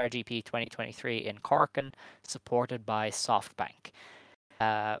 5-Star GP 2023 in Corkin, supported by SoftBank.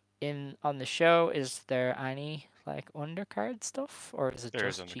 In on the show, is there any like undercard stuff, or is it There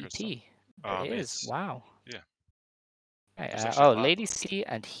is just undercard stuff. GP? There is. It's Wow. yeah. Right, There's actually a oh, lot. Lady C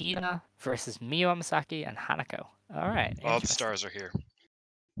and Hina versus Miyu Amasaki and Hanako. All right, All the interesting. stars are here.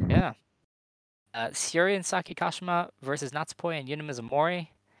 Yeah. Syuri and Saki Kashima versus Natsupoi and Yuna Mizumori.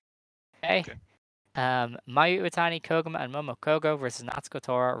 Okay. Okay. Mayu Iwatani, Koguma, and Momo Kogo versus Natsuko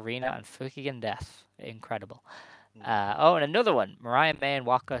Tora, Rina, and Fukigen Death. Incredible. Mm. And another one. Mariah May and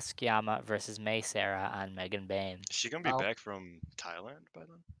Waka Tsukiyama versus May Sarah and Megan Bain. Is she gonna be Well, back from Thailand by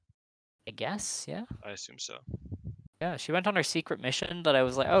then? I guess, yeah. I assume so. Yeah, she went on her secret mission that I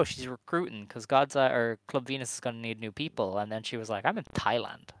was like, oh, she's recruiting because God's or Club Venus is going to need new people. And then she was like, I'm in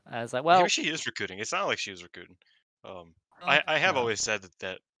Thailand. I was like, Maybe well, she is recruiting. It's not like she was recruiting. Um, well, I have no. always said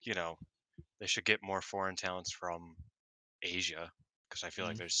that they should get more foreign talents from Asia because I feel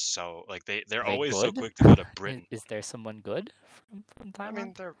like Mm. there's so like Are they're they always so good? quick to go to Is, Britain. is there someone good from I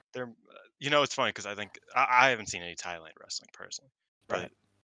mean, Thailand? they're it's funny because I think I haven't seen any Thailand wrestling personally, but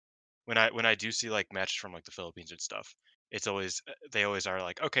Right. when I do see like matches from like the Philippines and stuff, it's always they always are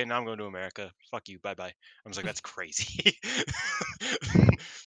like, okay, now I'm going to America. Fuck you, bye bye. I was like, that's crazy.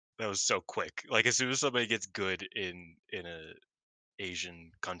 That was so quick. Like as soon as somebody gets good in a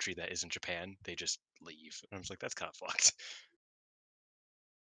Asian country that isn't Japan, they just leave. And I was like, that's kind of fucked.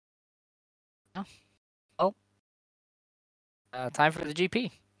 Oh, well, time for the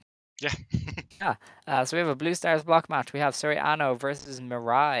GP. Yeah. Yeah. So we have a Blue Stars block match. We have Suri Ano versus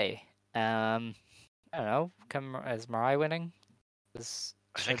Mirai. I don't know. Is Mirai winning? I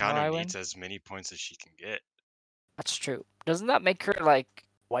think Should Anu Mirai needs win? as many points as she can get. That's true. Doesn't that make her like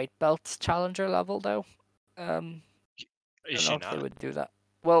white belt challenger level though? I Is don't she know if they not? would do that.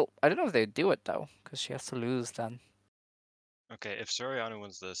 Well, I don't know if they'd do it though, because she has to lose then. Okay, if Soriano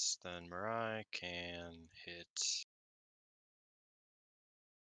wins this, then Mariah can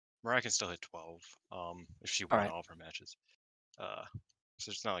still hit 12. If she All won right. all of her matches. Uh, so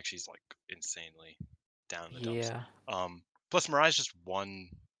it's not like she's like insanely down in the dumps. Yeah. Plus Mariah's just won,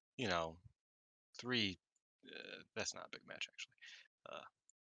 you know, three. That's not a big match actually. Uh,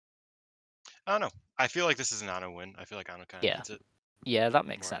 I don't know. I feel like this is an Ano win. I feel like Ano kind of Yeah. needs it Yeah, that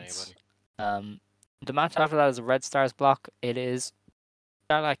makes more than sense. anybody. Um, the match after that is a Red Stars block. It is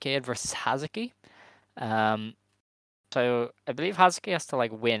Starlight Kid versus Hazuki. Um, so I believe Hazuki has to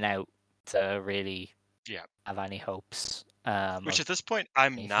like win out to really Yeah. have any hopes Which of at this point,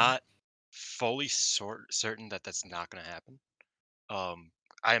 I'm anything. not fully certain that that's not going to happen. Um,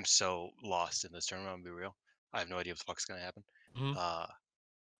 I am so lost in this tournament. I'm gonna be real. I have no idea what the fuck's going to happen. Mhm. Uh,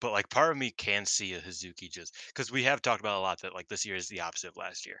 but like part of me can see a Hazuki just because we have talked about a lot that like this year is the opposite of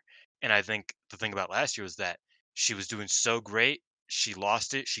last year, and I think the thing about last year was that she was doing so great, she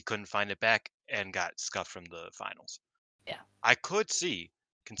lost it, she couldn't find it back, and got scuffed from the finals. Yeah. I could see,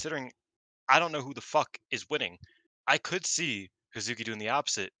 considering I don't know who the fuck is winning, I could see Hazuki doing the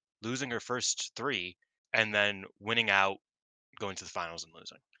opposite, losing her first three, and then winning out, going to the finals and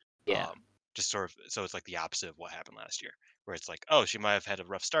losing. Yeah. Just sort of, so it's like the opposite of what happened last year, where it's like, oh, she might have had a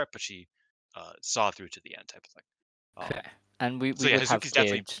rough start, but she saw through to the end, type of thing. Okay. Um, And we so we yeah, would have Hazuki's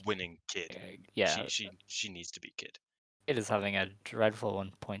definitely Kid. winning Kid. Yeah, She needs to be Kid. Kid is having a dreadful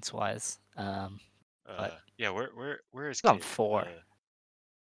one points wise. But Yeah, where is he's on Kid? 4,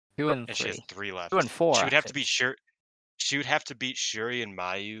 2 and And she has 3, 3 2 and left. 4 She would have to actually. beat Shuri. She would have to beat Shuri and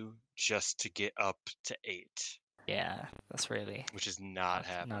Mayu just to get up to 8, Yeah, that's really which is not not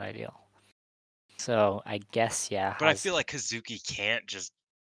happening. ideal. So I guess But I feel like Hazuki can't just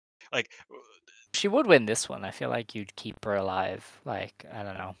like she would win this one. I feel like you'd keep her alive. Like, I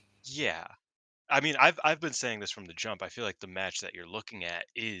don't know. yeah. I mean, I've been saying this from the jump. I feel like the match that you're looking at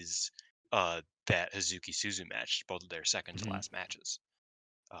is that Hazuki Suzu match, both of their second to Mhm. last matches.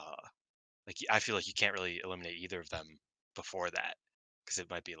 Uh I feel like you can't really eliminate either of them before that, because it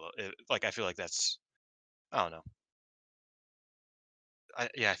might be a little like, I feel like that's, I don't know.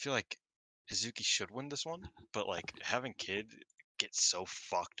 Yeah, I feel like Hazuki should win this one, but like having Kid get so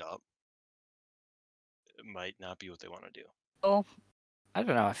fucked up might not be what they want to do. Well, I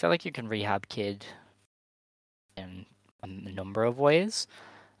don't know. I feel like you can rehab Kid in a number of ways.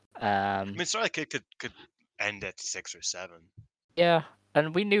 I mean, Starlight Kid could end at 6 or 7. Yeah,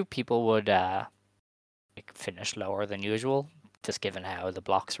 and we knew people would like finish lower than usual, just given how the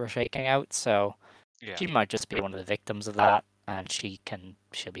blocks were shaking out. So Yeah, she might just be one of the victims of that, and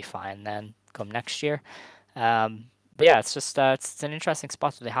she'll be fine then come next year. But yeah, it's just it's an interesting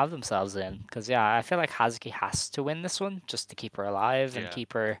spot that they have themselves in because yeah, I feel like Hazuki has to win this one just to keep her alive and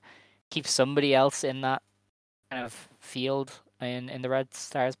yeah. keep somebody else in that kind of field in the Red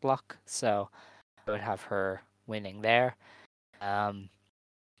Stars block. So I would have her winning there. Um,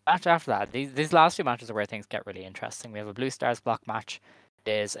 Match after that, these last two matches are where things get really interesting. We have a Blue Stars block match.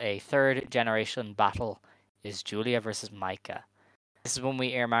 There's a third generation battle. Is Julia versus Micah. This is one we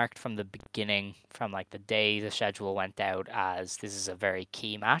earmarked from the beginning, from like the day the schedule went out, as this is a very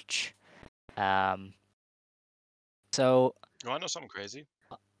key match. Um, so You want to know something crazy?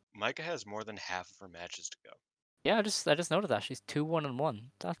 Micah has more than half of her matches to go. yeah, I just noted that she's 2-1-1.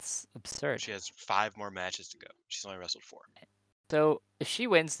 That's absurd. She has 5 more matches to go. She's only wrestled 4. So if she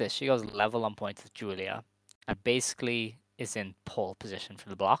wins this, she goes level on points with Julia, and basically is in pole position for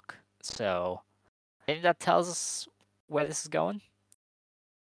the block. So maybe that tells us where this is going.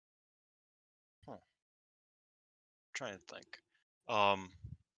 Huh. Trying to think. Um,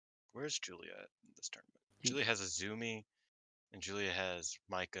 where's Julia at in this tournament? Julia has Azumi, and Julia has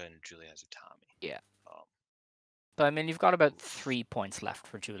Micah, and Julia has Utami. Yeah. Um, So I mean, you've got about oof. 3 points left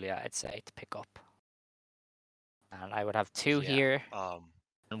for Julia, I'd say, to pick up. And I would have 2 Yeah. here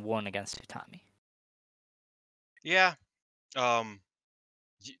and 1 against Utami. Yeah. Um,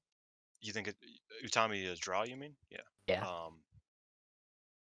 you, you think Utami is draw? You mean? Yeah. Yeah.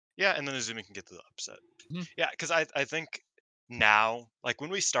 Yeah, and then Azumi can get the upset. Mhm. Yeah, because I think now, like when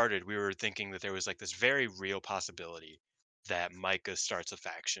we started, we were thinking that there was like this very real possibility that Micah starts a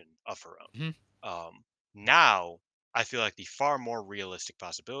faction of her own. Mhm. Now, I feel like the far more realistic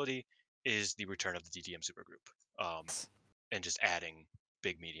possibility is the return of the DDM supergroup, and just adding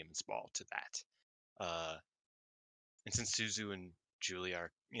big, medium, and small to that. Uh, and since Suzu and Julie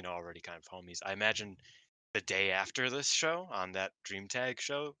are, already kind of homies, I imagine the day after this show, on that Dream Tag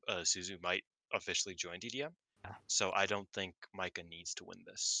show, Suzu might officially join DDM. Yeah. So I don't think Micah needs to win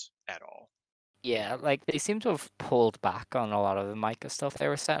this at all. Yeah, like they seem to have pulled back on a lot of the Micah stuff they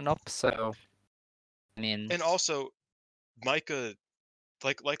were setting up. So I mean, And also, Micah,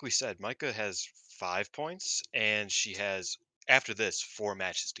 like we said, Micah has 5 points, and she has, after this, 4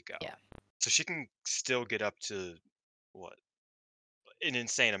 matches to go. yeah, So she can still get up to what, an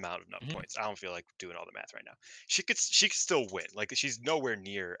insane amount of Mhm. points. I don't feel like doing all the math right now. She could still win. Like she's nowhere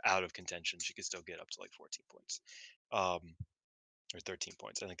near out of contention. She could still get up to like 14 points. Or 13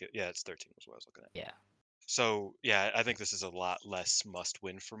 points. I think yeah, it's 13 was what I was looking at. Yeah. So yeah, I think this is a lot less must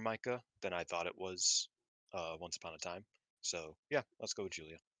win for Micah than I thought it was once upon a time. So yeah, let's go with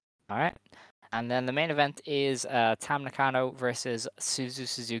Julia. All right. And then the main event is Tam Nakano versus Suzu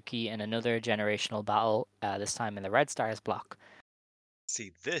Suzuki in another generational battle, this time in the Red Stars block.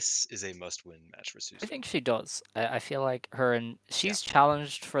 See, this is a must win match for I Suzu. think she does. I feel like Yeah. she's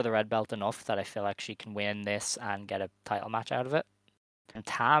challenged for the red belt enough that I feel like she can win this and get a title match out of it. And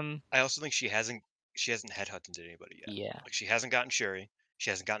Tam, I also think she hasn't headhunted anybody yet. yeah, Like she hasn't gotten Shuri, she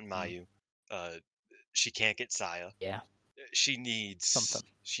hasn't gotten mm, Mayu, uh, she can't get Saya. yeah, She needs something.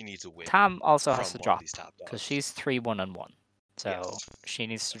 she needs a win Tam also has from to one of drop these top because dogs. she's 3-1-1. So Yes. she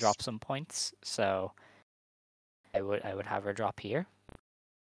needs to Yes. drop some points. So I would have her drop here.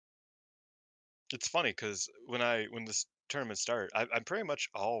 It's funny because when this tournament started, I'm pretty much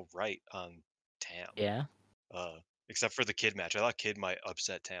all right on Tam. Yeah. Except for the Kid match. I thought Kid might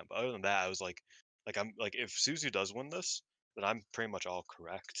upset Tam, but other than that, I was like I'm like if Suzu does win this, then I'm pretty much all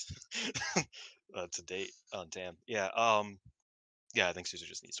correct to date on Tam. Yeah. Yeah, I think Suzu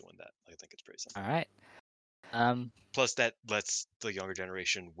just needs to win that. I think it's pretty All simple. right. Plus, that lets the younger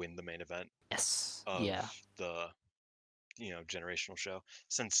generation win the main event Yes. of Yeah. the generational show,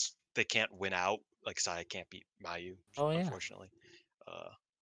 since they can't win out. Like Saya can't beat Mayu, Oh yeah. unfortunately. Uh,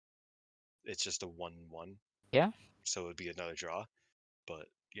 it's just a 1-1, Yeah. so it would be another draw. But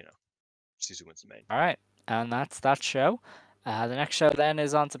Suzu wins the main. All right. And that's that show. The next show then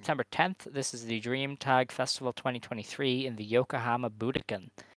is on September 10th. This is the Dream Tag Festival 2023 in the Yokohama Budokan.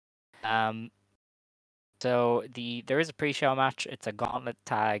 So there is a pre-show match. It's a gauntlet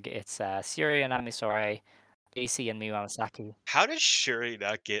tag. It's Syuri and Amisore, AC and Miyu Amasaki. How did Shuri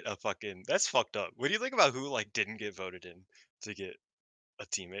not get a fucking? That's fucked up. What do you think about who didn't get voted in to get a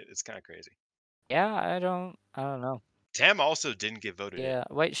teammate? It's kind of crazy. Yeah, I don't know. Tam also didn't get voted in. Yeah,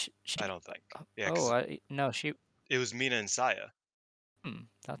 wait, she I don't think. Yeah, oh, because no, she it was Mina and Saya,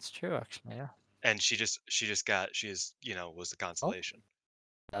 that's true actually. Yeah. and was the Oh, consolation.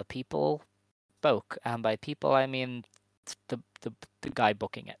 people spoke, and by people I mean the the, the guy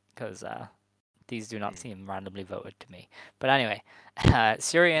booking it, because these do not seem randomly voted to me. But anyway,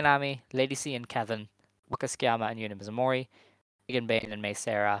 Syuri and Ami, Lady C and Kevin, Waka Tsukiyama and Yuna Mizumori, Megan Bane and Mei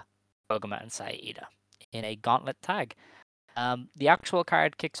Sarah, Koguma and Saida in a gauntlet tag. The actual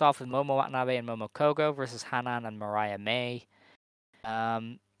card kicks off with Momo Watanabe and Momo Kogo versus Hanan and Mariah May.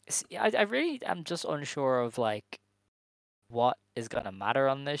 I really am just unsure of like what is gonna matter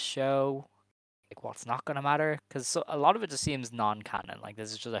on this show, like what's not gonna matter, because a lot of it just seems non-canon. Like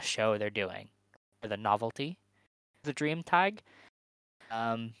this is just a show they're doing for the novelty, the Dream Tag.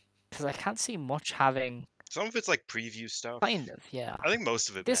 Because I can't see much having. Some of it's like preview stuff. Kind of, yeah. I think most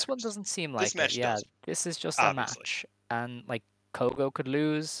of it This one matters. doesn't seem This like it. match Yeah, does, this is just a obviously. match, and like Kogo could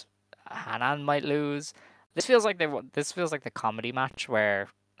lose, Hanan might lose. This feels like this feels like the comedy match where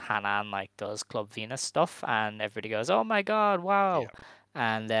Hanan like does Club Venus stuff, and everybody goes, "Oh my God, wow!" Yeah.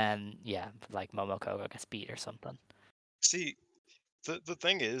 And then like Momo Kogo gets beat or something. See, the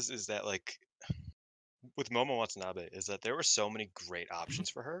thing is that like with Momo Watanabe is that there were so many great Mhm. options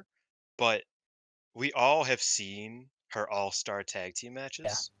for her, but we all have seen her all-star tag team Yeah.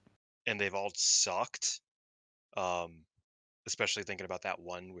 matches, and they've all sucked. Um, Especially thinking about that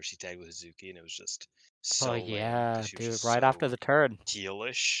one where she tagged with Hazuki, and it was just Oh so lame because yeah, she was dude! just Right after so the turn.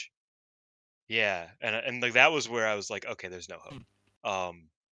 heelish. Yeah, and like that was where I was like, okay, there's no hope. Mm. Um,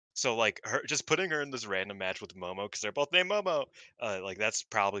 so like her just putting her in this random match with Momo because they're both named Momo, like that's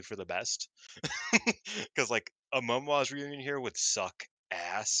probably for the best. Because like a Momo's reunion here would suck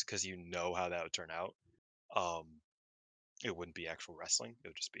ass because you know how that would turn out. Um, it wouldn't be actual wrestling; it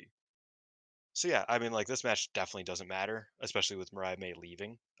would just be. So yeah, I mean, like this match definitely doesn't matter, especially with Mariah May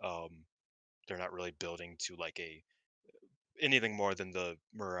leaving. They're not really building to like a anything more than the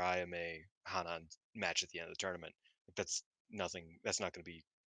Mariah May Hanan match at the end of the tournament. Like, that's nothing. That's not going to be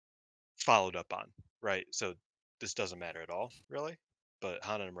followed up on, right? So this doesn't matter at all, really. But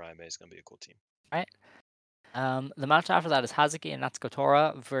Hanan and Mariah May is going to be a cool team. Right. The match after that is Hazuki and Natsuko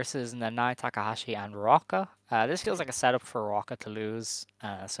Tora versus Nanai Takahashi and Rocca. This feels like a setup for Rocca to lose.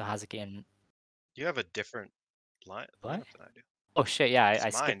 So Hazuki and You have a different what? lineup than I do. Oh shit! Yeah, I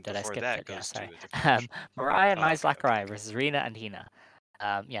Because mine skipped it. I before skipped that it. Yeah, goes sorry. to a different match. Mariah and Oh, Mai okay, okay, Sakurai okay. versus Rina and Hina.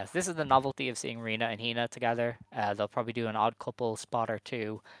 Yes, this is the novelty of seeing Rina and Hina together. They'll probably do an odd couple spot or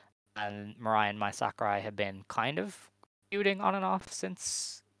two, and Mariah and Mai Sakurai have been kind of feuding on and off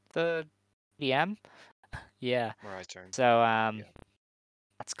since the DM. Yeah. Mariah's turn. So Yeah.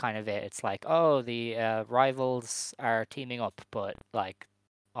 that's kind of it. It's like, oh, the rivals are teaming up, but like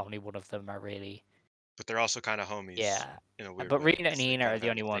only one of them are really. But they're also kind of homies Yeah. in a weird But way Rina and because Nina are the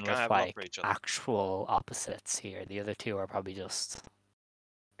only they one kind of with have love like for each other. actual opposites here. The other two are probably just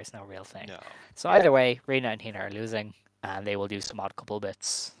there's no real thing. No. So either way, Rina and Hina are losing, and they will do some odd couple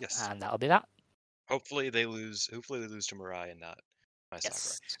bits, Yes. and that'll be that. Hopefully they lose. Hopefully they lose to Mariah and not my Sakurai.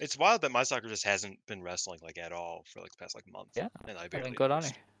 Yes. It's wild that my Sakurai just hasn't been wrestling like at all for like the past like month, Yeah. and I I mean, barely good on her.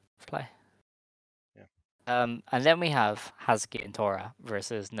 noticed. Play. Yeah. And then we have Hazuki and Tora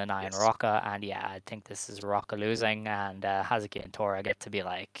versus Nanai and Yes. Rocca, and yeah, I think this is Rocca losing, and Hazuki and Tora get to be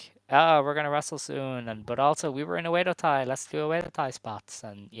like, oh, we're gonna wrestle soon, and but also we were in a Uedo tie, let's do a Uedo tie spots,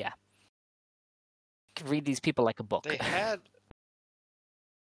 and yeah, can read these people like a book. They had.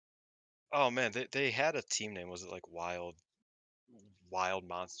 Oh man, they had a team name. Was it like Wild? Wild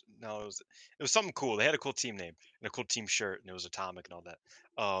Monster. No, it was something cool. They had a cool team name and a cool team shirt, and it was atomic and all that.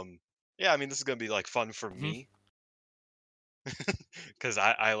 Yeah, I mean, this is gonna be like fun for Mhm. me because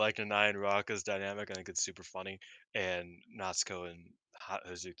I like Nanai and Ruaka's dynamic. I think it's super funny, and Natsuko and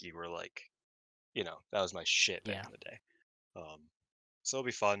Hazuki were like, that was my shit back Yeah, in the day. So it'll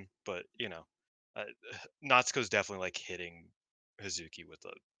be fun, but uh, Natsuko's definitely like hitting Hazuki with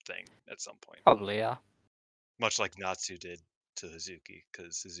a thing at some point, probably. Yeah, much like Natsu did to Hazuki,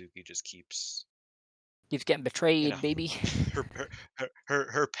 because Hazuki just keeps, keeps getting you know, betrayed, baby.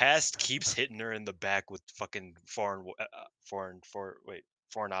 her past keeps hitting her in the back with fucking foreign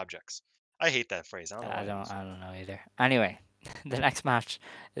objects. I hate that phrase. I don't know why I use it. I don't know either. Anyway, the next match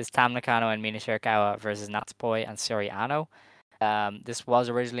is Tam Nakano and Mina Shirakawa versus Natsupoi and Sori Ano. This was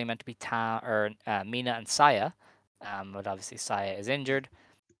originally meant to be Mina and Saya, but obviously Saya is injured.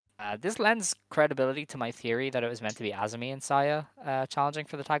 This lends credibility to my theory that it was meant to be Azumi and Saya challenging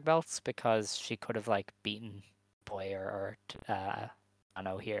for the tag belts, because she could have like beaten Boy or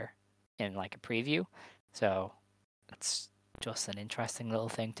Ano here in like a preview. So that's just an interesting little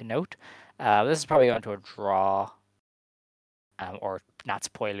thing to note. This is probably going to a draw, or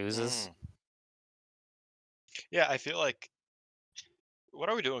Natsupoi loses. Mm. Yeah, I feel like, what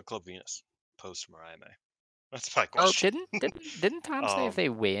are we doing with Club Venus post Mariah May? That's my Oh, question. didn't Tam say if um, they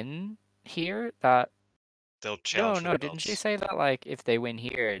win here that they'll no challenge for the no didn't she belts. say that like if they win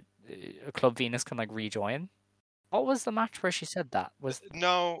here, Club Venus can like rejoin? What was the match where she said that? Was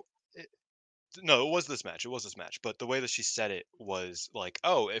No, no, it was this match. It was this match. But the way that she said it was like,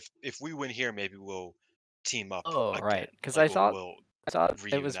 "Oh, if we win here, maybe we'll team up oh right, again. because Like we'll I thought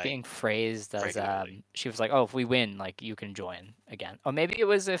it was reunite being phrased as regularly." she was like, oh, if we win, like you can join again. Or maybe it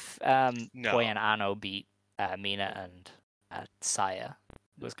was if Poi No, and Ano beat Mina and Saya,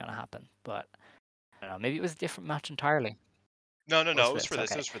 it was gonna happen. But I don't know, maybe it was a different match entirely. no, no, It was no. It for was for this,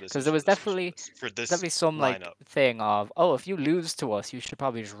 this. It okay. was for this. It Because was there for was this. It was for this. For this definitely some like lineup. thing of, oh, if you lose to us, you should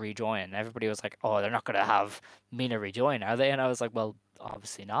probably just rejoin. Everybody was like, oh, they're not gonna have Mina rejoin, are they? And I was like, well,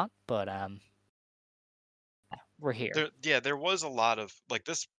 obviously not. But we're here. There was a lot of like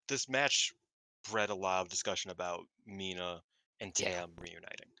this match bred a lot of discussion about Mina and Yeah, Tam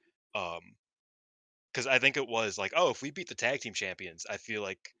reuniting. Because I think it was like, oh, if we beat the tag team champions, I feel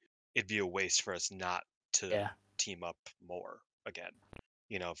like it'd be a waste for us not to yeah, team up more again,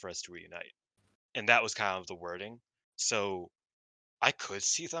 for us to reunite. And that was kind of the wording. So I could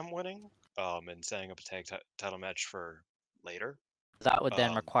see them winning, and setting up a title match for later. that would then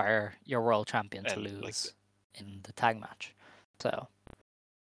Um, require your world champion to and like, lose in the tag match. So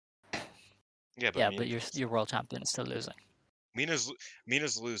yeah, but yeah, Mina but can lose. your world champion is still losing. Mina's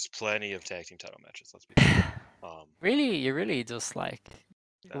Mina's lose plenty of tag team title matches. Let's be fair. Really, you really just like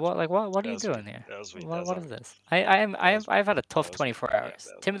That was weak. what are That you was weak. doing here? That was weak. That was What on is me. this? That was weak. I've had a That tough was weak. 24 Yeah, hours. that was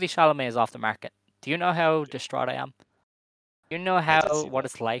on Timothy me. Chalamet is off the market. Do you know how distraught I am? You know I did how see what that.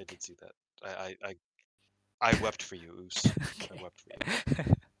 it's I like? did see that. I wept for you, Oos. I Okay. wept for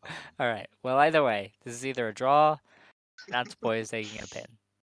you. All right. Well, either way, this is either a draw, Nance Boy is taking a pin.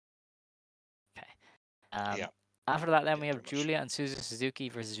 Okay. Yeah, After that, then yeah, we pretty have much. Julia and Suzu Suzuki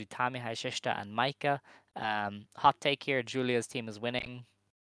versus Utami Hayashishita and Maika. Hot take here: Julia's team is winning.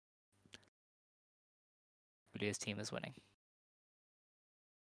 Julia's team is winning.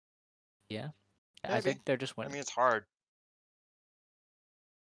 Yeah, I Maybe. think they're just I winning. mean, it's hard.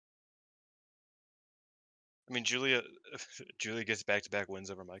 I mean, Julia gets back-to-back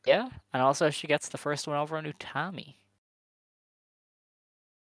wins over Micah. Yeah, and also she gets the first one over on Utami.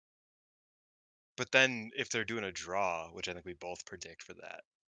 But then if they're doing a draw, which I think we both predict for that,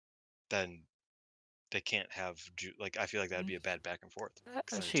 then they can't have like I feel like that'd Mm, be a bad back and forth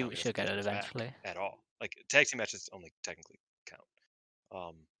because then Utami she'll doesn't get get it hers back eventually. at all. Like tag team matches only technically count.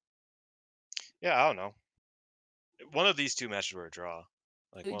 Um, yeah, I don't know. One of these two matches were a draw.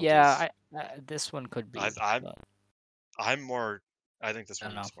 Like one of these. Yeah, this one could I, be, I'm but I'm more. I think this I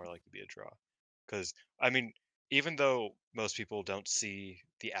don't one know. is more likely to be a draw, because I mean, even though most people don't see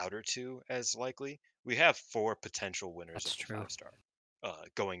the outer two as likely, we have four potential winners That's of the true. 5 star,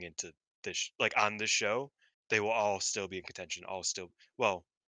 going into this. Like on this show, they will all still be in contention. All still, well,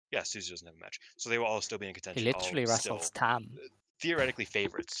 yeah, Susie doesn't have a match, so they will all still be in He contention. All literally wrestles still Tam. theoretically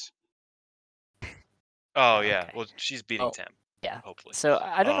favorites. Oh yeah, Okay. well she's beating Oh, Tam, yeah. hopefully. So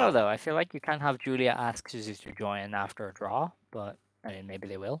I don't know Um, though. I feel like you can't have Julia ask Suzu to join after a draw, but I mean maybe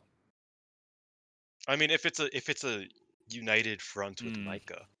they will. I mean, if it's a united front with Hmm.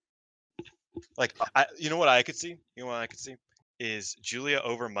 Micah. Like Oh, you know what I could see? You know what I could see is Julia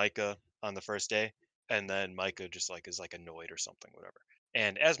over Micah on the first day, and then Micah just like is like annoyed or something, whatever.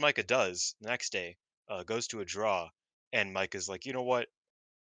 And as Micah does the next day, goes to a draw. and Mike is like, you know what?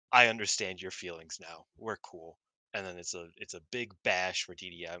 I understand your feelings now. We're cool. And then it's a big bash for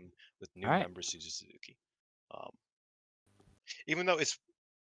DDM with All new right. member Suzuki. Um, even though it's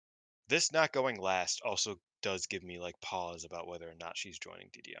this not going last also does give me like pause about whether or not she's joining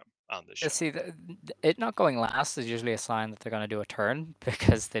DDM on this show. See, it not going last is usually a sign that they're going to do a turn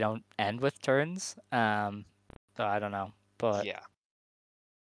because they don't end with turns. So I don't know, but Yeah,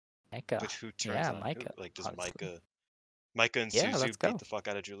 Micah, but who turns yeah, on who? Micah, Like, does honestly, Micah and yeah, Suzu let's beat go. the fuck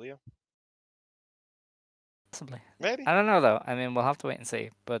out of Julia? Possibly. Maybe. I don't know though. I mean, we'll have to wait and see.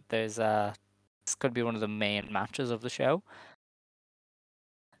 But there's this could be one of the main matches of the show.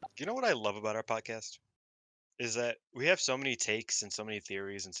 You know what I love about our podcast is that we have so many takes and so many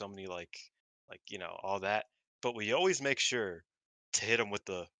theories and so many like all that, but we always make sure to hit them with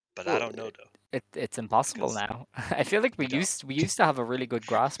the but I Well, don't know though it's impossible because now. I feel like we don't. we used to have a really good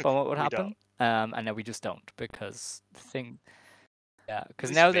grasp on what would We don't. happen, and now we just don't because the thing, yeah, At because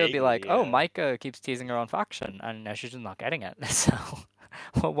least now they'll be like, vaguely, oh, yeah. Micah keeps teasing her own faction, and now she's just not getting it. So,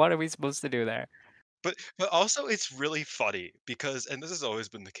 well, what are we supposed to do there? But also it's really funny because and this has always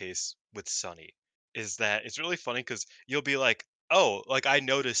been the case with Sunny, is that it's really funny because you'll be like, "Oh, like I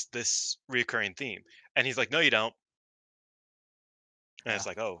noticed this recurring theme," and he's like, "No, you don't," and Yeah, it's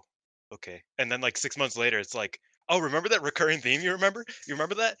like, "Oh, okay," and then like 6 months later, it's like, "Oh, remember that recurring theme? You remember? You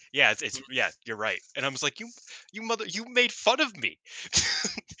remember that? Yeah, it's yeah, you're right." And I was like, you mother, you made fun of me.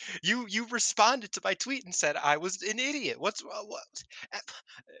 You responded to my tweet and said I was an idiot. What's what?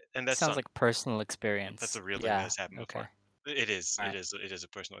 And that's sounds Sunny. like personal That's experience. a real thing that Yeah. has happened Okay. before. It is. All right. It is a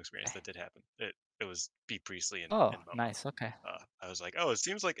personal experience that did happen. It was B Priestley Oh, and Momo. nice. Okay. I was like, oh, it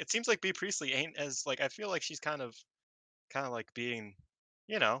seems like B Priestley ain't as like I feel like she's kind of like being,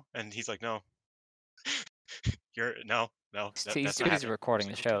 And he's like, no, you're no, He's that's too not busy happening. I'm recording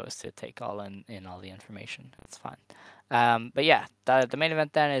just the gonna continue. shows to take in all the information. It's fine. But yeah, the main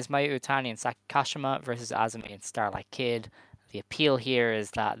event then is Mayu Utani and Saki Kashima versus Azumi and Starlight Kid. The appeal here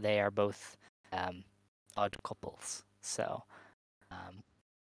is that they are both odd couples. So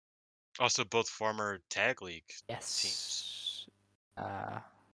Also, both former tag league teams, yes, uh,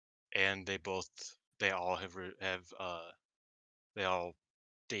 and they all they all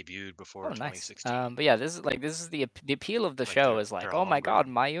debuted before oh nice. 2016. But yeah, this is the appeal of the Like show is they're like, all oh my God,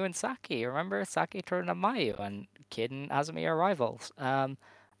 homegrown. Mayu and Saki. Remember Saki turned on Mayu, and Kid and Azumi are rivals. I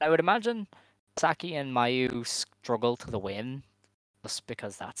would imagine Saki and Mayu struggle to the win just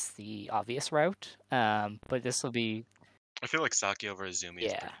because that's the obvious route. But this will be, I feel like Saki over Azumi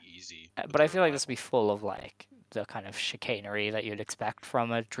is yeah. pretty easy with But the I feel like this will be revival. full of like the kind of chicanery that you'd expect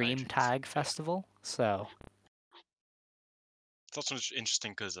from a Dream Hijinks. Tag Yeah. festival. So It's also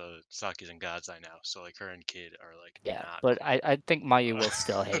interesting because Saki's in God's Eye now, so like her and Kid are like yeah, not but cool. I think Mayu will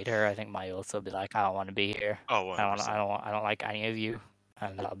still hate her. I think Mayu will still be like, I don't want to be here. Oh, 100%. I don't like any of you,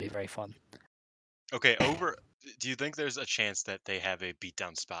 and that'll be very fun. Okay, over. Do you think there's a chance that they have a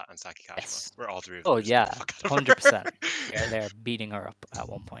beatdown spot on Saki Kashima, Yes. where all three of Oh them just beat the yeah, fuck out of 100%. her? They're beating her up at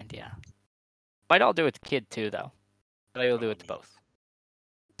one point. Yeah, might all do it to Kid too though. They'll do Oh it to no, both.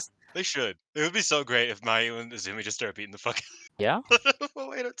 they should. It would be so great if Mayu and Izumi just start beating the fuck Yeah, out of a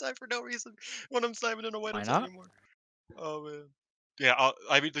Wait time for no reason when I'm not even in a Wait why time not? anymore. Oh man. Yeah,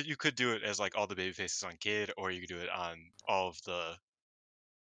 I mean, you could do it as like all the baby faces on Kid, or you could do it on all of the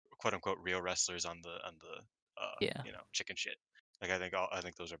quote unquote real wrestlers on the Yeah. chicken shit. Like I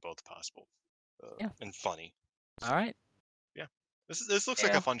think those are both possible Yeah. and funny. All right. Yeah, this looks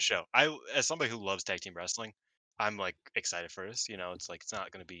like a Yeah. fun show. I as somebody who loves tag team wrestling, I'm like excited for this. It's like it's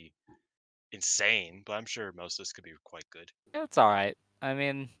not going to be insane, but I'm sure most of this could be quite good. It's all right. I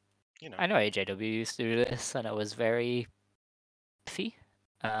mean, You know, I know AJW used to do this, and it was very iffy.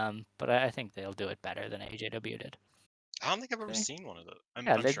 But I think they'll do it better than AJW did. I don't think I've ever Okay. seen one of those.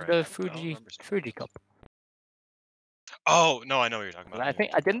 Yeah, I'm they sure did I the have, but I don't remember seeing one of Fuji those. Cup. Oh no, I know what you're talking about. I I know what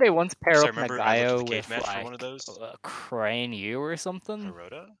think you're talking about. didn't they once pair Because I up remember I looked at the Nagayo cage with match for one of like those. Crane U or something?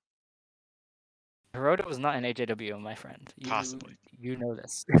 Hirota, Hiroda was not in AJW, my friend. possibly. You know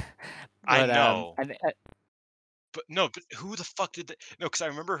this. I But know, and but no, but who the fuck did that? No, because I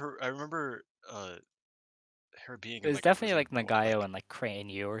remember her. I remember her being it in was like a definitely Wizard like of Glory. Nagayo and like Crane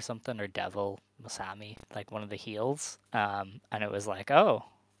U or something, or Devil Masami, like one of the heels. And it was like, oh,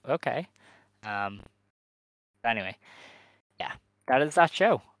 okay. Um, anyway, yeah, that is that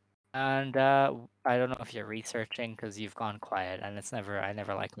show. And I don't know if you're researching because you've gone quiet, and I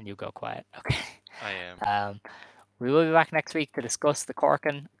never like when you go quiet. Okay. I am. Um, we will be back next week to discuss the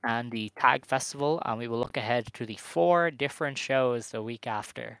Corkin and the Tag Festival, and we will look ahead to the 4 different shows the week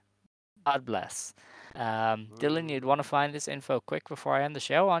after. God bless. Dylan, you'd want to find this info quick before I end the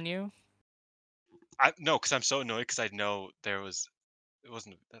show on you? No, because I'm so annoyed because I know there was it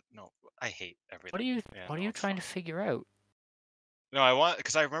wasn't no. I hate everything. What are you Yeah, what are no, you it's trying fine. to figure out? No, I want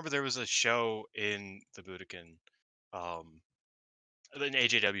because I remember there was a show in the Budokan, um, an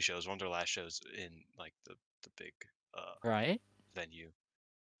AJW shows, one of their last shows in like the big uh Right? venue,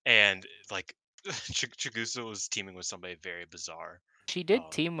 and like Chigusa was teaming with somebody very bizarre. She did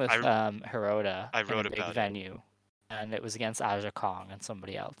team with I Hirota I in a wrote big about it. venue, and it was against Aja Kong and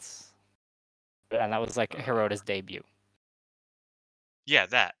somebody else. And that was like Uh, Hirota's debut. yeah,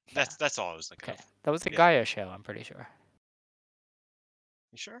 that Yeah. that's all I was thinking Okay. of. That was a Yeah, Gaia show, I'm pretty sure.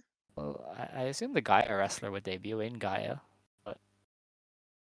 you sure? Well, I assume the Gaia wrestler would debut in Gaia, but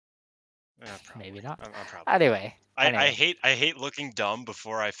Probably. maybe not. I'm probably wrong. Anyway, anyway, I hate looking dumb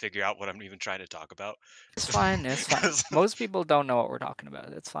before I figure out what I'm even trying to talk about. it's fine. It's fine. 'Cause Most people don't know what we're talking about.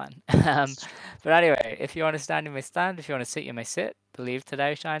 It's fine. this is true. But anyway, if you want to stand, you may stand. If you want to sit, you may sit. Believe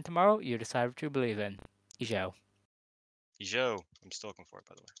today, shine tomorrow. You decide what you believe in. Ijo. Yo, I'm still looking for it,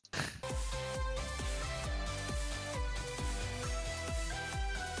 by the way.